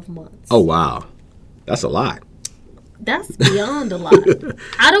 12 months. Oh, wow. That's a lot. That's beyond a lot.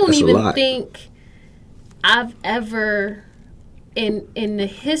 I don't even think I've ever, in the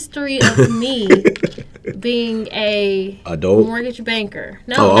history of me being a adult mortgage banker.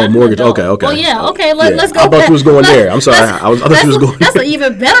 No, mortgage. Okay. Oh yeah. Okay. Let's go. I thought you was going there. I'm sorry. I thought you was going. That's an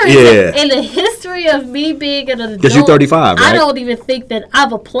even better. In the history of me being an adult, because you're 35, right? I don't even think that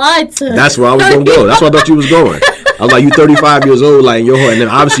I've applied to. That's where I was going to go. That's where I thought you was going. I was like, you 35 years old, like in your and then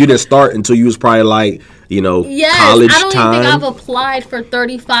obviously you didn't start until you was probably like, college I don't time. even think I've applied for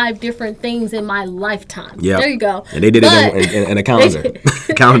 35 different things in my lifetime. Yeah, there you go. And they did it in a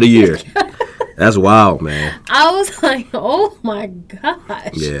calendar year. That's wild, man. I was like, oh my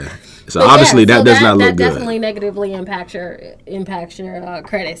gosh. Yeah. So obviously that does not look that good. definitely negatively impacts your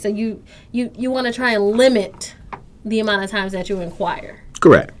credit. So you want to try and limit the amount of times that you inquire.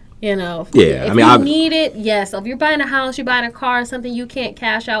 Correct. You know, yeah. If you need it, yes. So if you're buying a house, you're buying a car, something you can't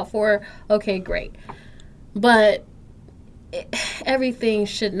cash out for, okay, great. But everything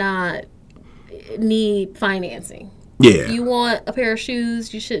should not need financing. Yeah. If you want a pair of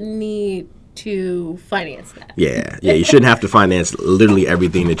shoes, you shouldn't need to finance that. Yeah. You shouldn't have to finance literally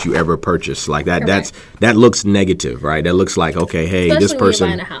everything that you ever purchase. Like that. Correct. That looks negative, right? That looks like, okay, hey, Especially this person.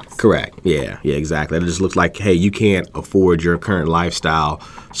 when you're buying a house. Correct. Yeah, exactly. It just looks like, hey, you can't afford your current lifestyle,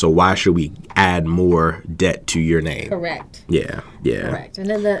 so why should we add more debt to your name? Correct. Yeah. Correct. And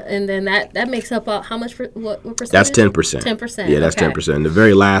then that makes up how much what percentage? That's 10%. 10%. Yeah, that's 10%. The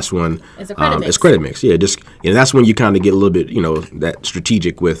very last one is credit mix. Is credit mix. Yeah, just that's when you kind of get a little bit that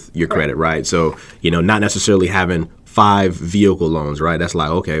strategic with your credit, right? So not necessarily having 5 vehicle loans, right? That's like,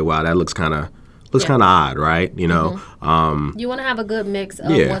 okay, wow, that looks kind of odd, right? You want to have a good mix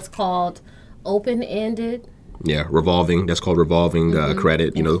of what's called open-ended. Yeah, revolving. That's called revolving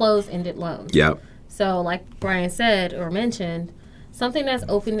credit. And closed-ended loans. Yep. So, like Bryan said or mentioned, something that's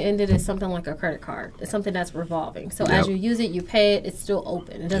open-ended is something like a credit card. It's something that's revolving. So as you use it, you pay it. It's still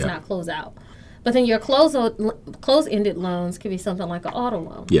open. It does not close out. But then your closed-ended loans could be something like an auto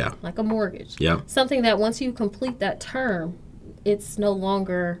loan. Yeah. Like a mortgage. Yeah. Something that once you complete that term, it's no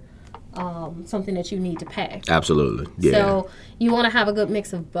longer something that you need to pay. Absolutely. Yeah. So you want to have a good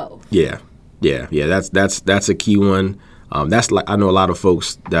mix of both. Yeah. That's a key one. That's like, I know a lot of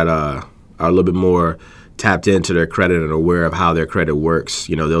folks that are a little bit more tapped into their credit and aware of how their credit works.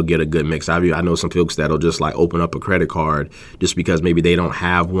 They'll get a good mix. I know some folks that'll just like open up a credit card just because maybe they don't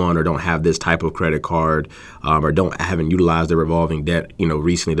have one or don't have this type of credit card or haven't utilized their revolving debt.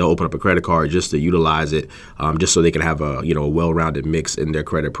 Recently they'll open up a credit card just to utilize it, just so they can have a well-rounded mix in their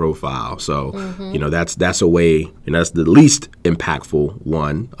credit profile. So that's a way, that's the least impactful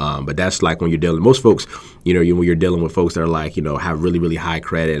one. But that's like when you're dealing. Most folks, when you're dealing with folks that are like have really really high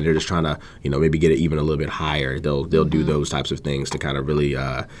credit and they're just trying to maybe get it even a little bit higher, they'll do those types of things to kind of really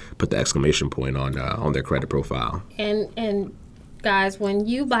put the exclamation point on their credit profile. And guys, when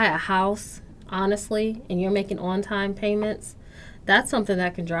you buy a house, honestly, and you're making on-time payments, that's something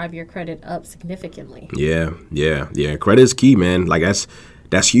that can drive your credit up significantly. Yeah. Credit is key, man. Like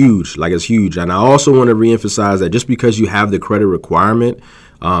that's huge. Like it's huge. And I also want to reemphasize that just because you have the credit requirement,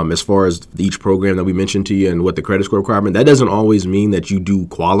 as far as each program that we mentioned to you and what the credit score requirement, that doesn't always mean that you do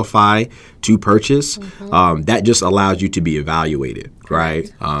qualify to purchase. That just allows you to be evaluated,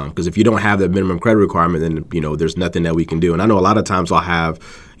 right? Because if you don't have the minimum credit requirement, then there's nothing that we can do. And I know a lot of times I'll have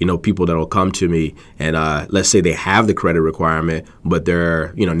people that will come to me and let's say they have the credit requirement, but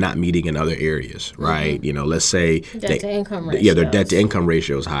they're not meeting in other areas, right? Let's say debt to income ratio. Their debt to income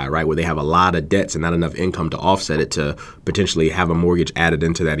ratio is high, right? Where they have a lot of debts and not enough income to offset it to potentially have a mortgage added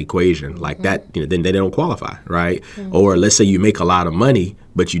into that equation, like that. Then they don't qualify, right? Or let's say you make a lot of money,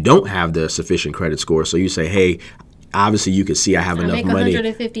 but you don't have the sufficient credit score, so you say, hey, obviously you can see I have enough money. I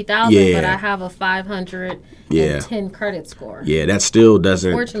make $150,000, but I have a 510 credit score. Yeah, that still doesn't.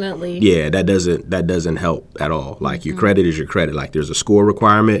 Unfortunately. Yeah, that doesn't help at all. Like your credit is your credit. Like there's a score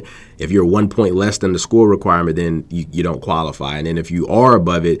requirement. If you're 1 point less than the score requirement, then you don't qualify. And then if you are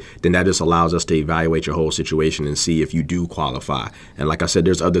above it, then that just allows us to evaluate your whole situation and see if you do qualify. And like I said,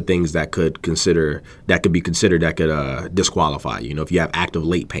 there's other things that could be considered that could disqualify you. If you have active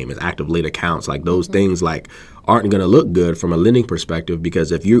late payments, active late accounts, like those things like aren't going to look good from a lending perspective,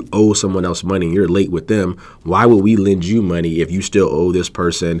 because if you owe someone else money and you're late with them, why would we lend you money if you still owe this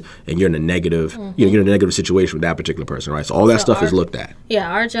person and you're in a negative you're in a negative situation with that particular person, right? So all that stuff is looked at.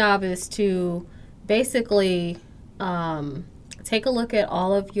 Yeah, our job is to basically take a look at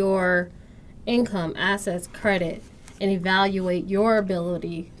all of your income, assets, credit, and evaluate your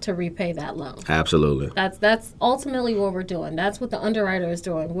ability to repay that loan. Absolutely. That's ultimately what we're doing. That's what the underwriter is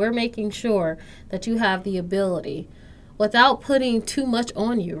doing. We're making sure that you have the ability without putting too much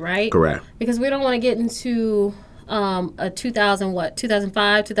on you, right? Correct. Because we don't want to get into a 2005,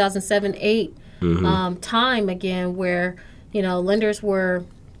 2007, 2008 time again where, lenders were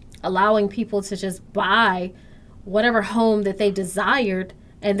allowing people to just buy whatever home that they desired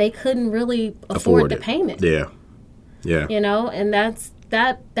and they couldn't really afford the payment. Yeah. And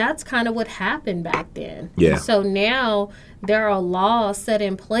that's kind of what happened back then. Yeah. And so now there are laws set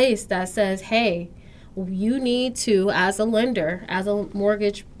in place that says, hey, you need to, as a lender, as a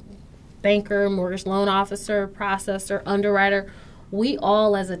mortgage banker, mortgage loan officer, processor, underwriter, we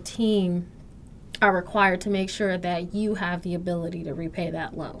all as a team are required to make sure that you have the ability to repay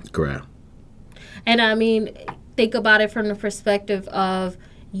that loan. Correct. And I mean, think about it from the perspective of,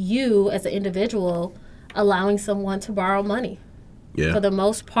 you as an individual allowing someone to borrow money. Yeah. For the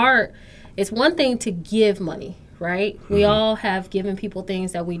most part, it's one thing to give money, right? We all have given people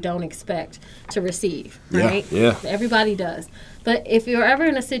things that we don't expect to receive, right? Yeah. Everybody does. But if you're ever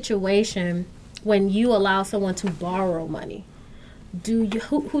in a situation when you allow someone to borrow money,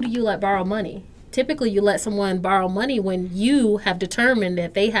 who do you let borrow money? Typically, you let someone borrow money when you have determined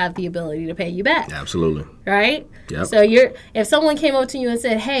that they have the ability to pay you back. Absolutely. Right? Yep. So if someone came up to you and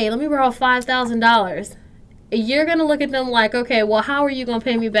said, hey, let me borrow $5,000, you're going to look at them like, okay, well, how are you going to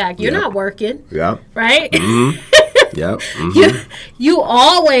pay me back? You're not working. Yeah. Right? Yep. You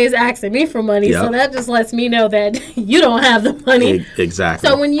always asking me for money, so that just lets me know that you don't have the money. Exactly.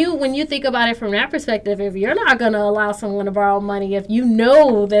 So when you think about it from that perspective, if you're not going to allow someone to borrow money, if you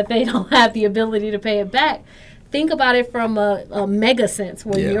know that they don't have the ability to pay it back, think about it from a mega sense.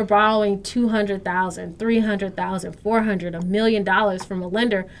 When you're borrowing $200,000, $300,000, $400,000, $1 million from a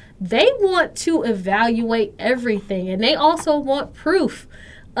lender, they want to evaluate everything, and they also want proof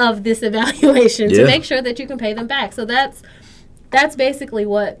of this evaluation to make sure that you can pay them back. So that's basically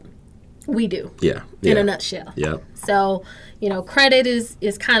what we do in a nutshell. Yeah. So, credit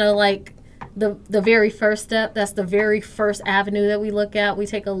is kind of like the very first step. That's the very first avenue that we look at. We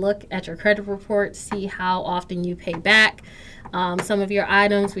take a look at your credit report, see how often you pay back some of your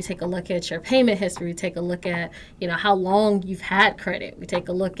items. We take a look at your payment history. We take a look at, how long you've had credit. We take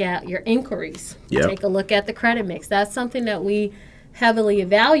a look at your inquiries. We take a look at the credit mix. That's something that we heavily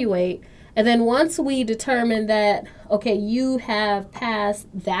evaluate. And then once we determine that, okay, you have passed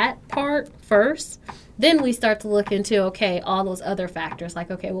that part first, then we start to look into, okay, all those other factors. Like,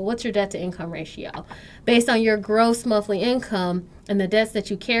 okay, well, what's your debt to income ratio? Based on your gross monthly income and the debts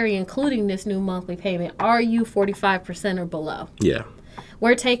that you carry, including this new monthly payment, are you 45% or below? Yeah.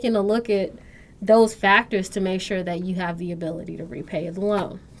 We're taking a look at those factors to make sure that you have the ability to repay the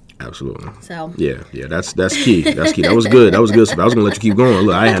loan. Absolutely. So yeah, that's key. That's key. That was good. I was gonna let you keep going.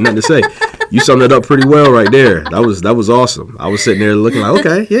 Look, I ain't had nothing to say. You summed it up pretty well right there. That was awesome. I was sitting there looking like,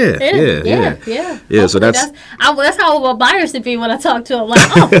 okay, yeah. So that's how my buyers should be when I talk to them. Like,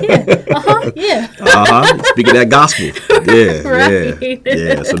 oh yeah, Speaking that gospel.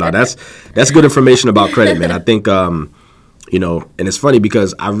 Yeah. So now that's good information about credit, man. I think and it's funny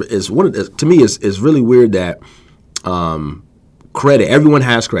because to me it's really weird that credit. Everyone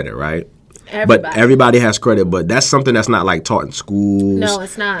has credit, right? But everybody has credit, but that's something that's not like taught in schools. No,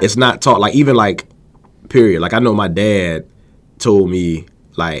 it's not. It's not taught even period. Like I know my dad told me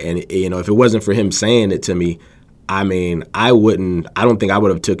and if it wasn't for him saying it to me, I don't think I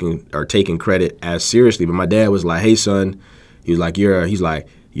would have taken credit as seriously. But my dad was like, "Hey son," he was like,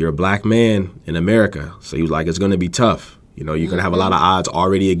 "You're a black man in America." So he was like, "It's going to be tough. You're going to have a lot of odds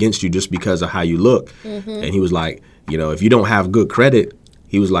already against you just because of how you look." And he was like, if you don't have good credit,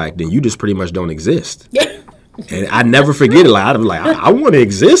 he was like, then you just pretty much don't exist. And I never forget it. Like, I was like, I want to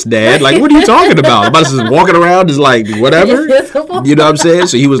exist, Dad. Like, what are you talking about? I'm about to just walking around just like whatever. You know what I'm saying?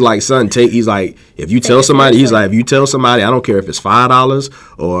 So he was like, son, he's like, if you tell somebody, I don't care if it's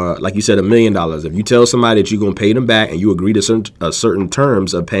 $5 or like you said, $1 million. If you tell somebody that you're going to pay them back and you agree to certain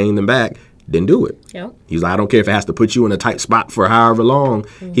terms of paying them back, then do it. Yep. He's like, I don't care if it has to put you in a tight spot for however long.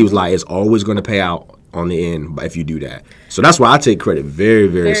 He was like, it's always going to pay out on the end if you do that. So that's why I take credit very,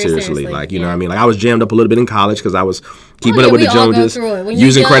 very seriously. Like, you know what I mean? Like I was jammed up a little bit in college because I was keeping up with the Joneses,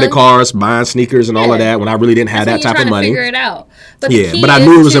 using credit cards, buying sneakers and all of that when I really didn't have that type of money. Figure it out. But but I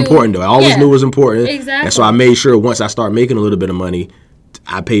knew it was important though. I always knew it was important. Exactly. And so I made sure once I started making a little bit of money,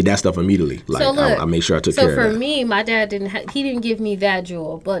 I paid that stuff immediately. Like I made sure I took care of that. So for me, my dad didn't give me that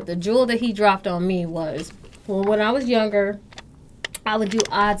jewel, but the jewel that he dropped on me was when I was younger, I would do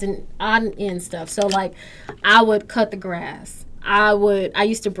odd and end stuff. So like I would cut the grass. I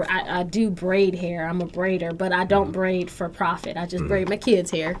do braid hair. I'm a braider, but I don't braid for profit. I just braid my kids'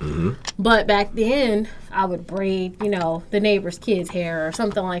 hair. But back then I would braid, the neighbor's kids' hair or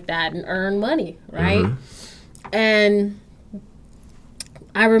something like that and earn money, right? And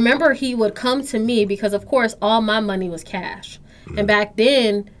I remember he would come to me because of course all my money was cash. And back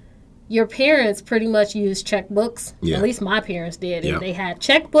then your parents pretty much used checkbooks. Yeah. At least my parents did. Yep. And they had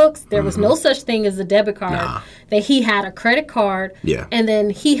checkbooks. There was no such thing as a debit card. Nah. That he had a credit card. Yeah. And then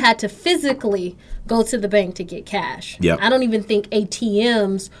he had to physically go to the bank to get cash. Yep. I don't even think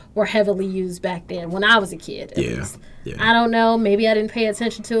ATMs were heavily used back then when I was a kid. At least. Yeah. I don't know. Maybe I didn't pay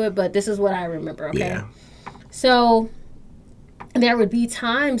attention to it, but this is what I remember. Okay. Yeah. So there would be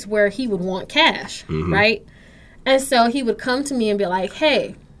times where he would want cash, right? And so he would come to me and be like,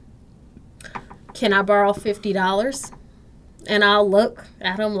 hey, can I borrow $50? And I'll look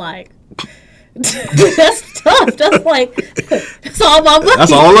at him like, That's tough. That's like, that's all my money.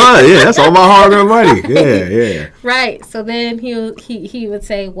 That's all mine. Yeah, that's all my hard-earned money. Yeah, yeah. Right. So then he would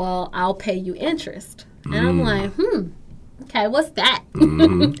say, well, I'll pay you interest. And I'm like, okay, what's that?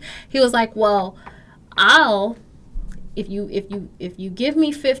 He was like, well, if you give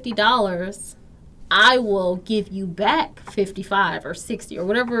me $50, I will give you back 55 or 60 or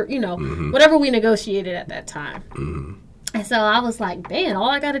whatever, whatever we negotiated at that time. And so I was like, man, all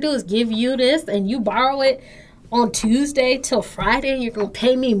I got to do is give you this and you borrow it on Tuesday till Friday and you're going to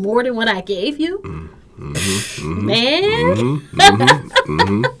pay me more than what I gave you? Man.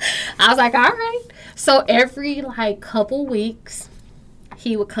 I was like, all right. So every couple weeks,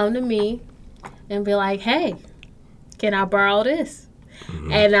 he would come to me and be like, hey, can I borrow this?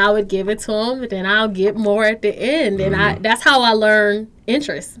 And I would give it to him, and then I'll get more at the end. And that's how I learned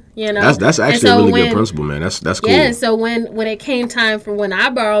interest, That's actually a really good principle, man. That's cool. Yeah, so when it came time for when I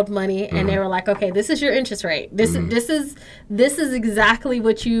borrowed money and they were like, okay, this is your interest rate. This is exactly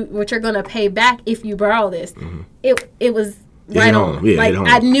what you're going to pay back if you borrow this. It was right on. Yeah,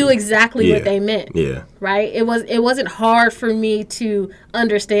 I knew exactly what they meant. Yeah. Right? It wasn't hard for me to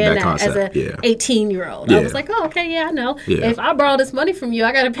understand that concept, as a 18-year-old. Yeah. I was like, oh, okay, yeah, I know. Yeah. If I borrow this money from you,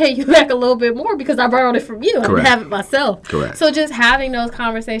 I got to pay you back a little bit more because I borrowed it from you. I didn't have it myself. Correct. So just having those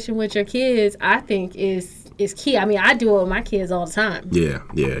conversations with your kids, I think is key. I mean, I do it with my kids all the time.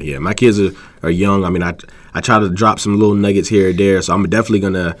 Yeah. My kids are young. I mean, I try to drop some little nuggets here and there, so I'm definitely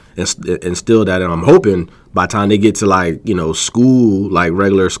going to instill that, and I'm hoping by the time they get to school,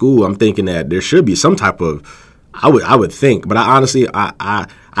 regular school, I'm thinking that there should be some type of, I would think, but I honestly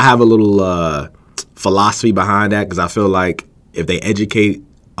have a little philosophy behind that because I feel like if they educate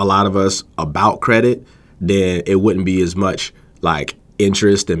a lot of us about credit, then it wouldn't be as much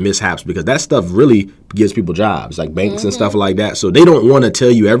interest and mishaps because that stuff really gives people jobs, like banks and stuff like that. So they don't want to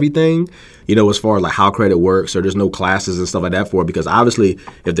tell you everything, as far as how credit works, or there's no classes and stuff like that for it, because obviously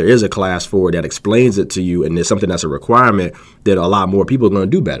if there is a class for it that explains it to you and there's something that's a requirement, then a lot more people are going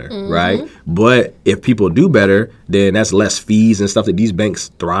to do better, right? But if people do better, then that's less fees and stuff that these banks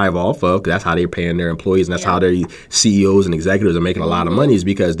thrive off of, because that's how they're paying their employees, and that's how their CEOs and executives are making a lot of money, is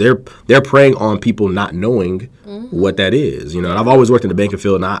because they're preying on people not knowing what that is. And I've always worked in the banking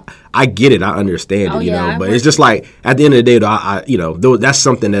field, and I get it, I understand it, but it's just at the end of the day, though, that's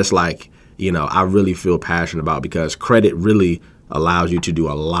something that's I really feel passionate about, because credit really allows you to do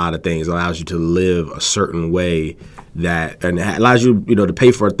a lot of things. It allows you to live a certain way and it allows you, to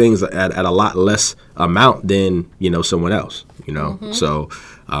pay for things at a lot less amount than, someone else, So,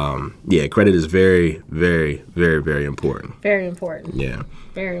 credit is very, very, very, very important. Very important. Yeah.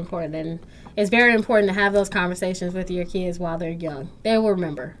 Very important. And it's very important to have those conversations with your kids while they're young. They will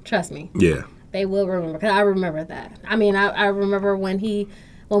remember. Trust me. Yeah. They will remember, because I remember that. I mean, I remember when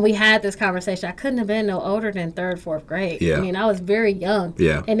we had this conversation, I couldn't have been no older than 3rd, 4th grade. Yeah. I mean, I was very young.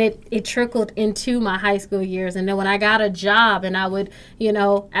 Yeah. And it trickled into my high school years. And then when I got a job and I would,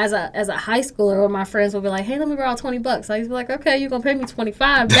 as a high schooler, my friends would be like, hey, let me borrow $20. I used to be like, okay, you're going to pay me $25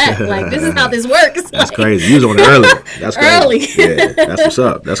 back. This is how this works. That's crazy. You was on it early. That's crazy. Early. Yeah, that's what's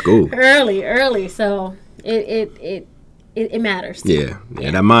up. That's cool. Early. So it matters. Yeah.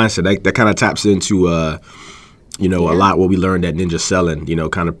 That mindset, that kind of taps into a lot what we learned at Ninja Selling,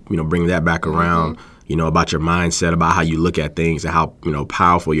 kind of, bring that back around, about your mindset, about how you look at things and how,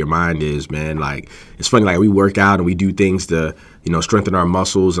 powerful your mind is, man. It's funny, we work out and we do things to, strengthen our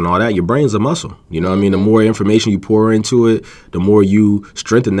muscles and all that. Your brain's a muscle, what I mean? The more information you pour into it, the more you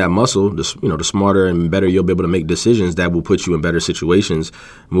strengthen that muscle, the smarter and better you'll be able to make decisions that will put you in better situations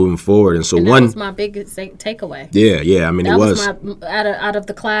moving forward. And so that was my biggest takeaway. Yeah. I mean, that it was. Out of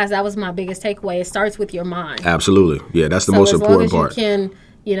the class, that was my biggest takeaway. It starts with your mind. Absolutely. Yeah, that's the most important part. As long as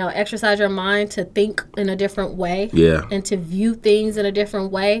you can, exercise your mind to think in a different way, and to view things in a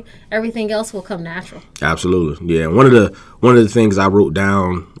different way, everything else will come natural. Absolutely, yeah. One of the things I wrote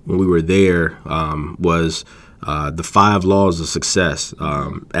down when we were there was the 5 laws of success,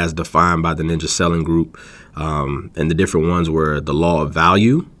 as defined by the Ninja Selling Group, and the different ones were the law of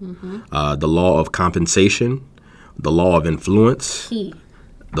value, the law of compensation, the law of influence,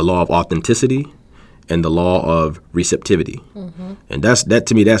 the law of authenticity, and the law of receptivity. And that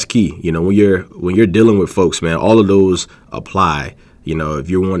to me, that's key. When you're dealing with folks, man, all of those apply. If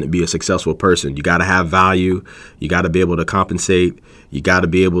you want to be a successful person, you got to have value. You got to be able to compensate. You got to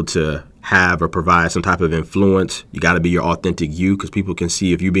be able to have or provide some type of influence. You got to be your authentic you, because people can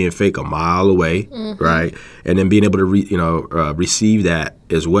see if you're being fake a mile away, right? And then being able to receive that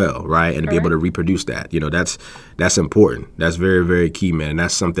as well, right? And to be able to reproduce that. That's important. That's very, very key, man. And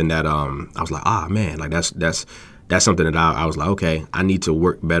that's something that I was like, man, that's that's something that I was like, okay, I need to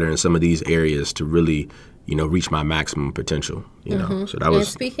work better in some of these areas to really, reach my maximum potential, So that was... And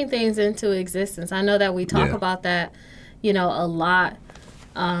speaking things into existence. I know that we talk about that, a lot,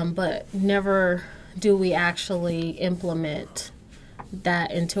 but never do we actually implement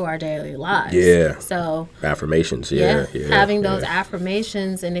that into our daily lives. Yeah. So affirmations. Yeah. Having those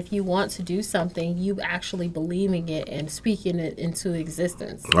affirmations, and if you want to do something, you actually believing it and speaking it into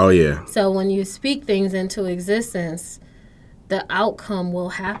existence. Oh yeah. So when you speak things into existence, the outcome will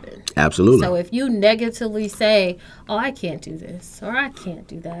happen. Absolutely. So if you negatively say, "Oh, I can't do this," or "I can't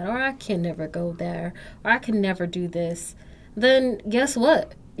do that," or "I can never go there," or "I can never do this," then guess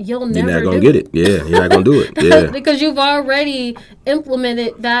what? You're not going to get it. Yeah, you're not going to do it. Yeah. Because you've already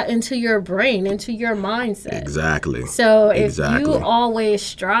implemented that into your brain, into your mindset. Exactly. So if you always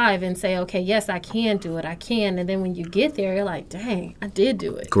strive and say, okay, yes, I can do it, I can. And then when you get there, you're like, dang, I did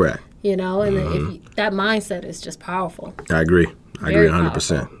do it. Correct. And if that mindset is just powerful. I agree. Very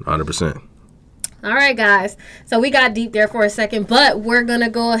 100%. 100%. All right, guys. So we got deep there for a second, but we're going to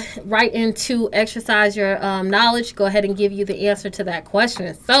go right into exercise your knowledge. Go ahead and give you the answer to that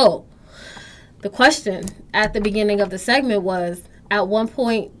question. So the question at the beginning of the segment was, at one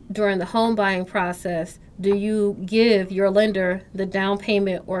point during the home buying process, do you give your lender the down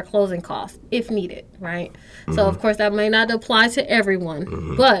payment or closing costs if needed, right? Mm-hmm. So, of course, that may not apply to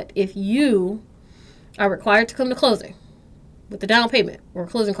everyone, but if you are required to come to closing with the down payment or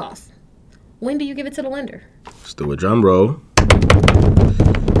closing costs, when do you give it to the lender? Let's do a drum roll.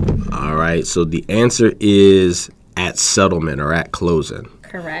 All right. So the answer is at settlement or at closing.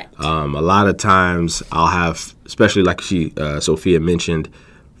 Correct. A lot of times I'll have, especially like Sophia mentioned,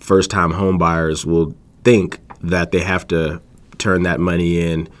 first-time home buyers will think that they have to turn that money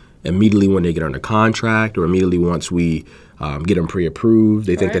in immediately when they get under contract or immediately once we get them pre-approved.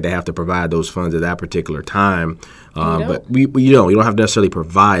 They think that they have to provide those funds at that particular time. But you don't have to necessarily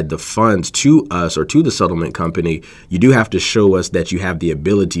provide the funds to us or to the settlement company. You do have to show us that you have the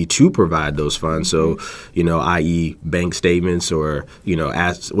ability to provide those funds. So, i.e. bank statements or,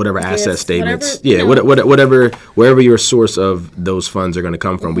 whatever asset statements. Whatever, wherever your source of those funds are going to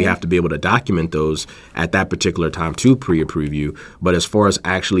come from, we have to be able to document those at that particular time to pre-approve you. But as far as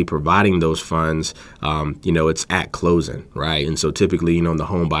actually providing those funds, it's at closing, right? And so typically, in the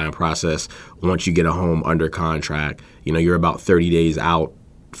home buying process, once you get a home under contract, you're about 30 days out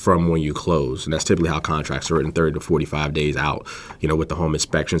from when you close. And that's typically how contracts are written, 30 to 45 days out, with the home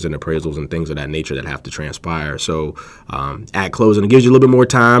inspections and appraisals and things of that nature that have to transpire. So at closing, it gives you a little bit more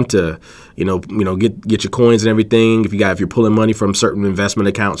time to, get your coins and everything. If you're pulling money from certain investment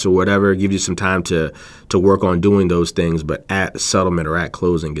accounts or whatever, it gives you some time to work on doing those things. But at settlement or at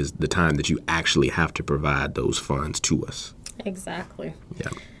closing is the time that you actually have to provide those funds to us. Exactly.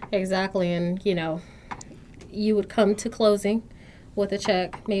 Yeah. Exactly. And, you would come to closing with a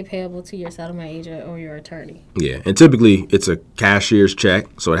check made payable to your settlement agent or your attorney. Yeah, and typically it's a cashier's check,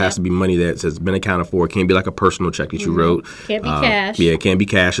 so it has to be money that has been accounted for. It can't be like a personal check that you wrote. Can't be cash. Yeah, it can't be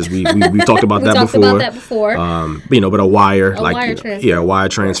cash, as we talked about that before. But a wire, wire transfer. Yeah, a wire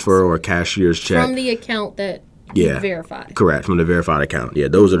transfer or a cashier's check. From the account that you verified. Correct, from the verified account. Yeah,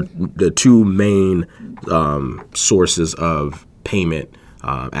 those are the two main sources of payment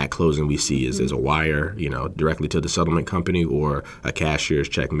at closing we see is a wire, directly to the settlement company or a cashier's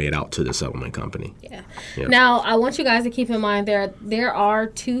check made out to the settlement company. Yeah. Now, I want you guys to keep in mind there are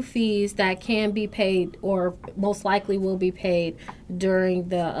two fees that can be paid or most likely will be paid during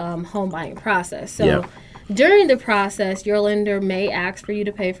the home buying process. So during the process, your lender may ask for you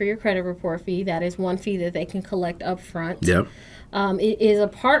to pay for your credit report fee. That is one fee that they can collect up front. Yep. It is a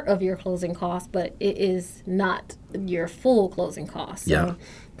part of your closing costs, but it is not your full closing costs. So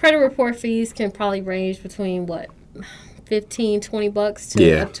credit report fees can probably range between $15-$20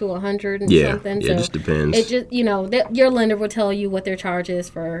 to up to $100 and something. Yeah, so it just depends. It just your lender will tell you what their charge is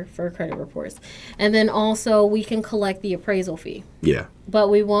for credit reports, and then also we can collect the appraisal fee. Yeah. But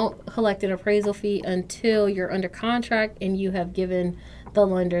we won't collect an appraisal fee until you're under contract and you have given the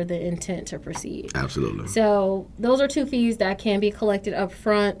lender the intent to proceed. Absolutely. So those are two fees that can be collected up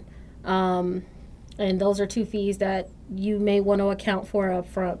front, and those are two fees that you may want to account for up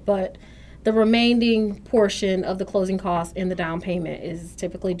front. But the remaining portion of the closing costs and the down payment is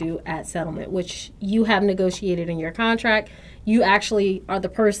typically due at settlement, which you have negotiated in your contract. You actually are the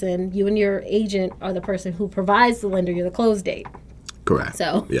person, you and your agent are the person who provides the lender the close date. Correct.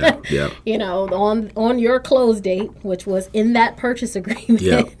 So, on your close date, which was in that purchase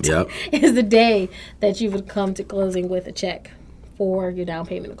agreement, is the day that you would come to closing with a check for your down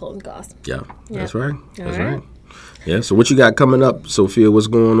payment and closing costs. Yeah, that's right. That's right. Yeah, so what you got coming up, Sophia? What's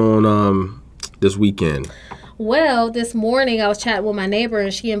going on this weekend? Well, this morning I was chatting with my neighbor,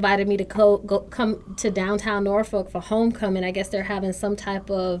 and she invited me to come to downtown Norfolk for homecoming. I guess they're having some type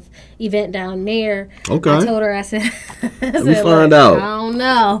of event down there. Okay. I told her, I said, Let me find out. I don't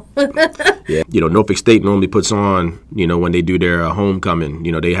know. Yeah. Norfolk State normally puts on, when they do their homecoming,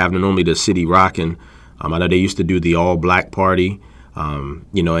 they have normally the city rocking. I know they used to do the all-black party,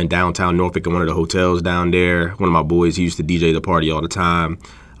 in downtown Norfolk in one of the hotels down there. One of my boys, he used to DJ the party all the time.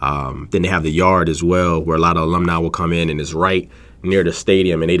 Then they have the yard as well, where a lot of alumni will come in, and it's right near the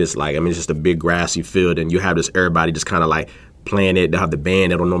stadium, and they just it's just a big grassy field, and you have everybody just kind of like playing it. They'll have the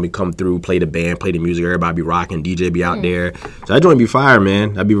band that'll normally come through, play the band, play the music, everybody be rocking, DJ be out there. So that joint be fire,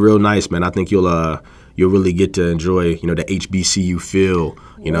 man. That'd be real nice, man. I think you'll really get to enjoy, the HBCU feel,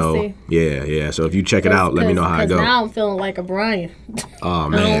 We'll see. Yeah. So if you check it out, let me know how it goes. Now I'm feeling like a Bryan. Oh,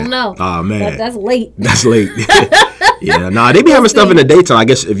 man. I don't know. Oh, man. That's late. That's late. Yeah, they be having stuff in the daytime. I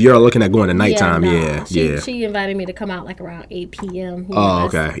guess if you're looking at going to nighttime, She invited me to come out like around 8 p.m.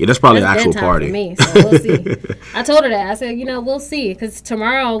 Okay. Yeah, that's probably an actual party. For me, so we'll see. I told her that. I said, we'll see. Because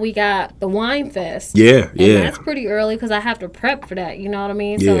tomorrow we got the Wine Fest. Yeah. And that's pretty early because I have to prep for that. You know what I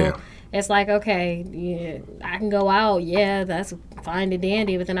mean? Yeah. So it's like, okay, I can go out. Yeah, that's fine and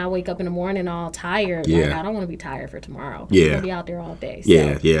dandy. But then I wake up in the morning all tired. Yeah. Like, I don't want to be tired for tomorrow. Yeah. I'm going to be out there all day. So.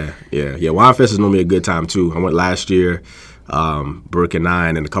 Yeah. Wine Fest is normally a good time, too. I went last year. Brooke and I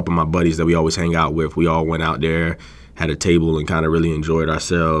and a couple of my buddies that we always hang out with, we all went out there, had a table, and kind of really enjoyed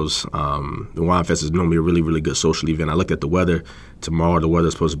ourselves. The Wine Fest is normally a really, really good social event. I looked at the weather. Tomorrow, the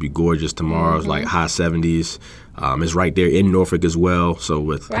weather's supposed to be gorgeous. Tomorrow it's like high 70s. It's right there in Norfolk as well. So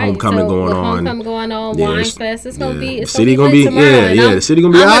with homecoming going on, Wine Fest, it's gonna be. It's city gonna be the city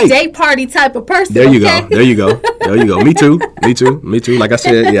gonna be. I'm a day party type of person. There you go. Me too. Like I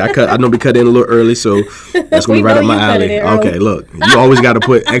said, I normally cut in a little early, so that's gonna be right up my alley. Okay, look, you always got to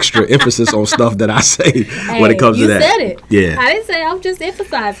put extra emphasis on stuff that I say when it comes to that. You said it. Yeah. I didn't say. I'm just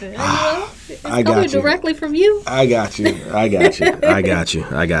emphasizing. It's coming directly from you. I got you. Yeah,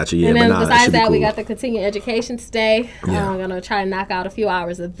 and then but besides that, cool. we got the continuing education today. Yeah. I'm gonna try to knock out a few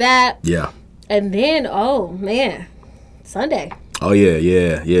hours of that. Yeah. And then, Sunday. Oh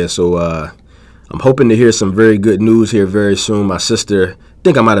yeah. So I'm hoping to hear some very good news here very soon. My sister, I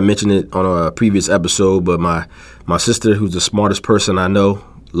think I might have mentioned it on a previous episode, but my sister, who's the smartest person I know,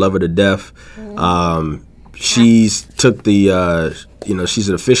 love her to death. She's took the she's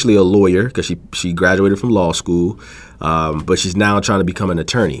officially a lawyer because she graduated from law school, but she's now trying to become an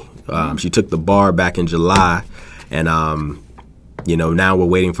attorney. She took the bar back in July, and now we're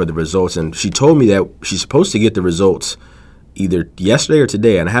waiting for the results. And she told me that she's supposed to get the results either yesterday or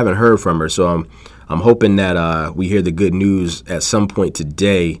today, and I haven't heard from her. So I'm hoping that we hear the good news at some point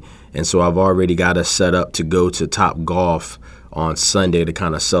today. And so I've already got us set up to go to Top Golf on Sunday to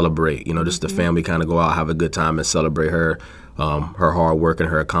kind of celebrate, just the family kind of go out, have a good time and celebrate her hard work and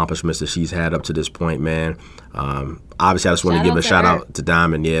her accomplishments that she's had up to this point, man. Obviously, I just want to give a shout out to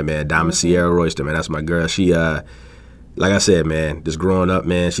Diamond. Yeah, man. Diamond Sierra Royster, man. That's my girl. She, like I said, man, just growing up,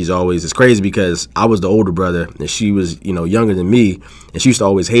 man, it's crazy because I was the older brother and she was, younger than me. And she used to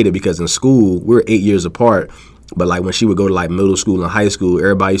always hate it because in school, we were 8 years apart. But like when she would go to like middle school and high school,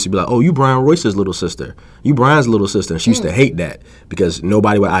 everybody used to be like, "Oh, you Bryan Royster's little sister. You Bryan's little sister." And she used to hate that because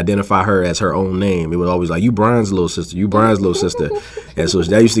nobody would identify her as her own name. It was always like, "You Bryan's little sister. You Bryan's little sister." And so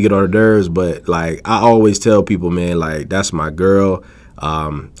that used to get on her nerves. But like I always tell people, man, like that's my girl.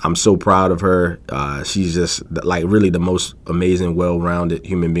 I'm so proud of her. She's just like really the most amazing, well-rounded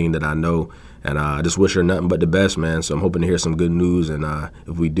human being that I know. And I just wish her nothing but the best, man. So I'm hoping to hear some good news. And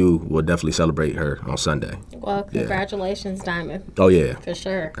if we do, we'll definitely celebrate her on Sunday. Well, congratulations, Diamond. Oh, yeah. For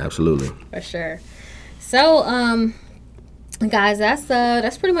sure. Absolutely. For sure. So, guys,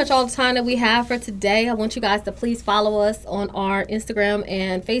 that's pretty much all the time that we have for today. I want you guys to please follow us on our Instagram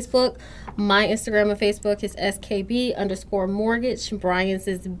and Facebook. My Instagram and Facebook is skb_mortgage. Bryan's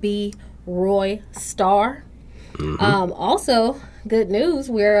is B Roy Star. Also, good news,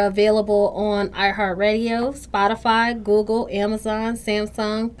 we're available on iHeartRadio, Spotify, Google, Amazon,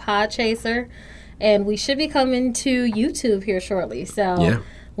 Samsung, Podchaser, and we should be coming to YouTube here shortly. So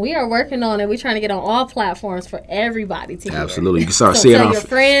we are working on it. We're trying to get on all platforms for everybody to hear. Absolutely. You can start seeing tell your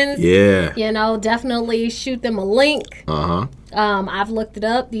friends. Yeah. Definitely shoot them a link. I've looked it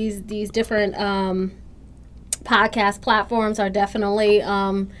up. These different podcast platforms are definitely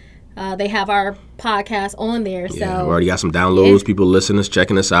they have our podcast on there. So we already got some downloads, people listening,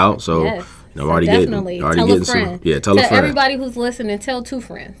 checking us out. So I'm already definitely getting tell a friend. Tell a friend. Everybody who's listening, tell 2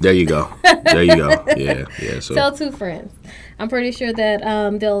 friends. There you go. Yeah. So tell 2 friends. I'm pretty sure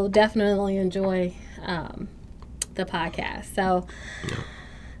that they'll definitely enjoy the podcast. So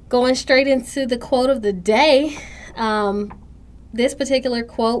going straight into the quote of the day. This particular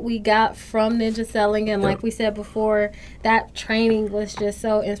quote we got from Ninja Selling, and like we said before, that training was just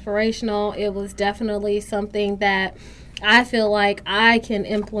so inspirational. It was definitely something that I feel like I can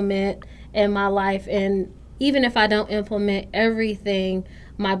implement in my life, and even if I don't implement everything,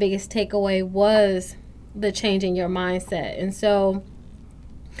 my biggest takeaway was the change in your mindset. And so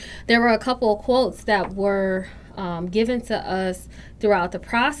there were a couple of quotes that were given to us throughout the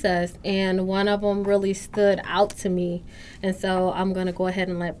process, and one of them really stood out to me. And so I'm going to go ahead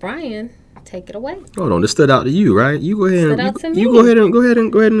and let Bryan take it away. Hold on, this stood out to you, right? You go ahead. You go ahead and go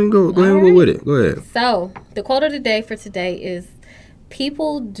with it. Go ahead. So the quote of the day for today is: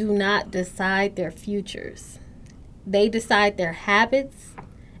 people do not decide their futures. They decide their habits,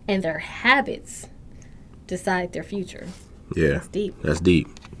 and their habits decide their future. Yeah. That's deep. That's deep.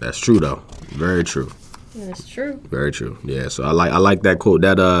 That's true, though. Very true. That's true. Very true. Yeah. So I like that quote.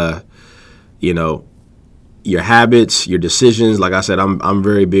 That your habits, your decisions. Like I said, I'm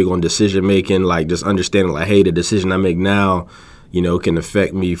very big on decision making. Like just understanding, like, hey, the decision I make now, can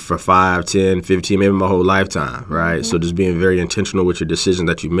affect me for 5, 10, 15, maybe my whole lifetime, right? Mm-hmm. So just being very intentional with your decisions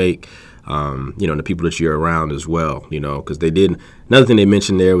that you make, and the people that you're around as well, because another thing they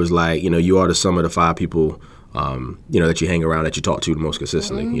mentioned there was like, you are the sum of the 5 people, that you hang around, that you talk to the most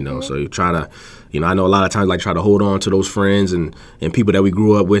consistently, Mm-hmm. So you're trying to, I know a lot of times like try to hold on to those friends and people that we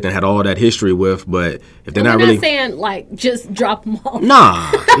grew up with and had all that history with, but if they're not really saying like just drop them off.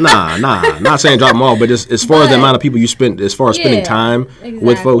 Nah, not saying drop them off, but just as far as the amount of people you spend, as far as spending time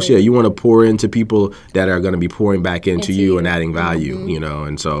with folks, you want to pour into people that are going to be pouring back into you and adding value,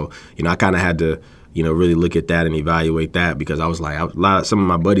 and so, I kind of had to, really look at that and evaluate that, because I was like, some of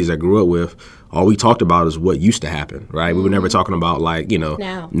my buddies I grew up with, all we talked about is what used to happen, right? Mm-hmm. We were never talking about like,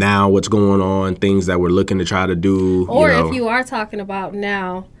 now what's going on, things that we're looking to try to do. Or if you are talking about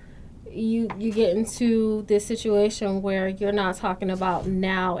now, you get into this situation where you're not talking about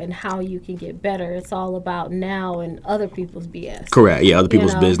now and how you can get better. It's all about now and other people's BS. Correct. Yeah, other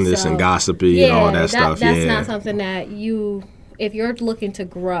people's business and gossipy and all that stuff. That's not something that if you're looking to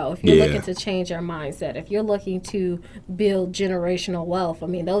grow, if you're looking to change your mindset, if you're looking to build generational wealth, I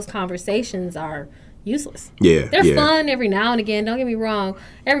mean, those conversations are useless. Yeah. They're fun every now and again. Don't get me wrong.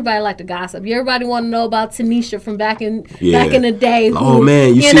 Everybody like to gossip. Everybody want to know about Tanisha from back in the day. Oh,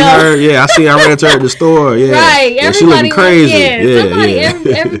 man, you see her? Yeah, I ran into her at the store. Yeah. Right. Yeah, she looking crazy.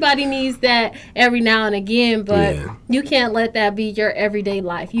 Everybody needs that every now and again, but you can't let that be your everyday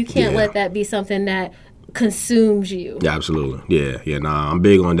life. You can't let that be something that consumes you. Yeah, absolutely. Yeah. Nah, I'm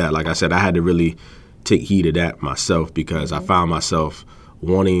big on that. Like I said, I had to really take heed of that myself, because I found myself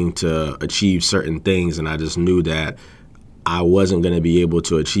wanting to achieve certain things, and I just knew that I wasn't going to be able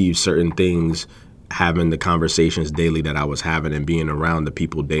to achieve certain things having the conversations daily that I was having and being around the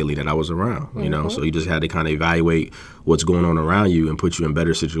people daily that I was around, so you just had to kind of evaluate what's going on around you and put you in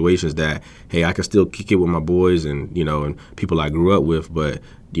better situations that, hey, I can still kick it with my boys and, and people I grew up with, but,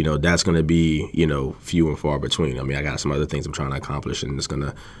 that's going to be, few and far between. I mean, I got some other things I'm trying to accomplish, and it's going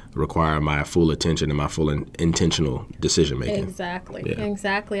to require my full attention and my full intentional decision making.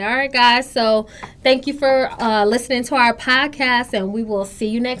 Exactly. All right, guys. So thank you for listening to our podcast, and we will see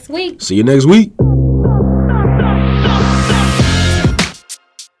you next week.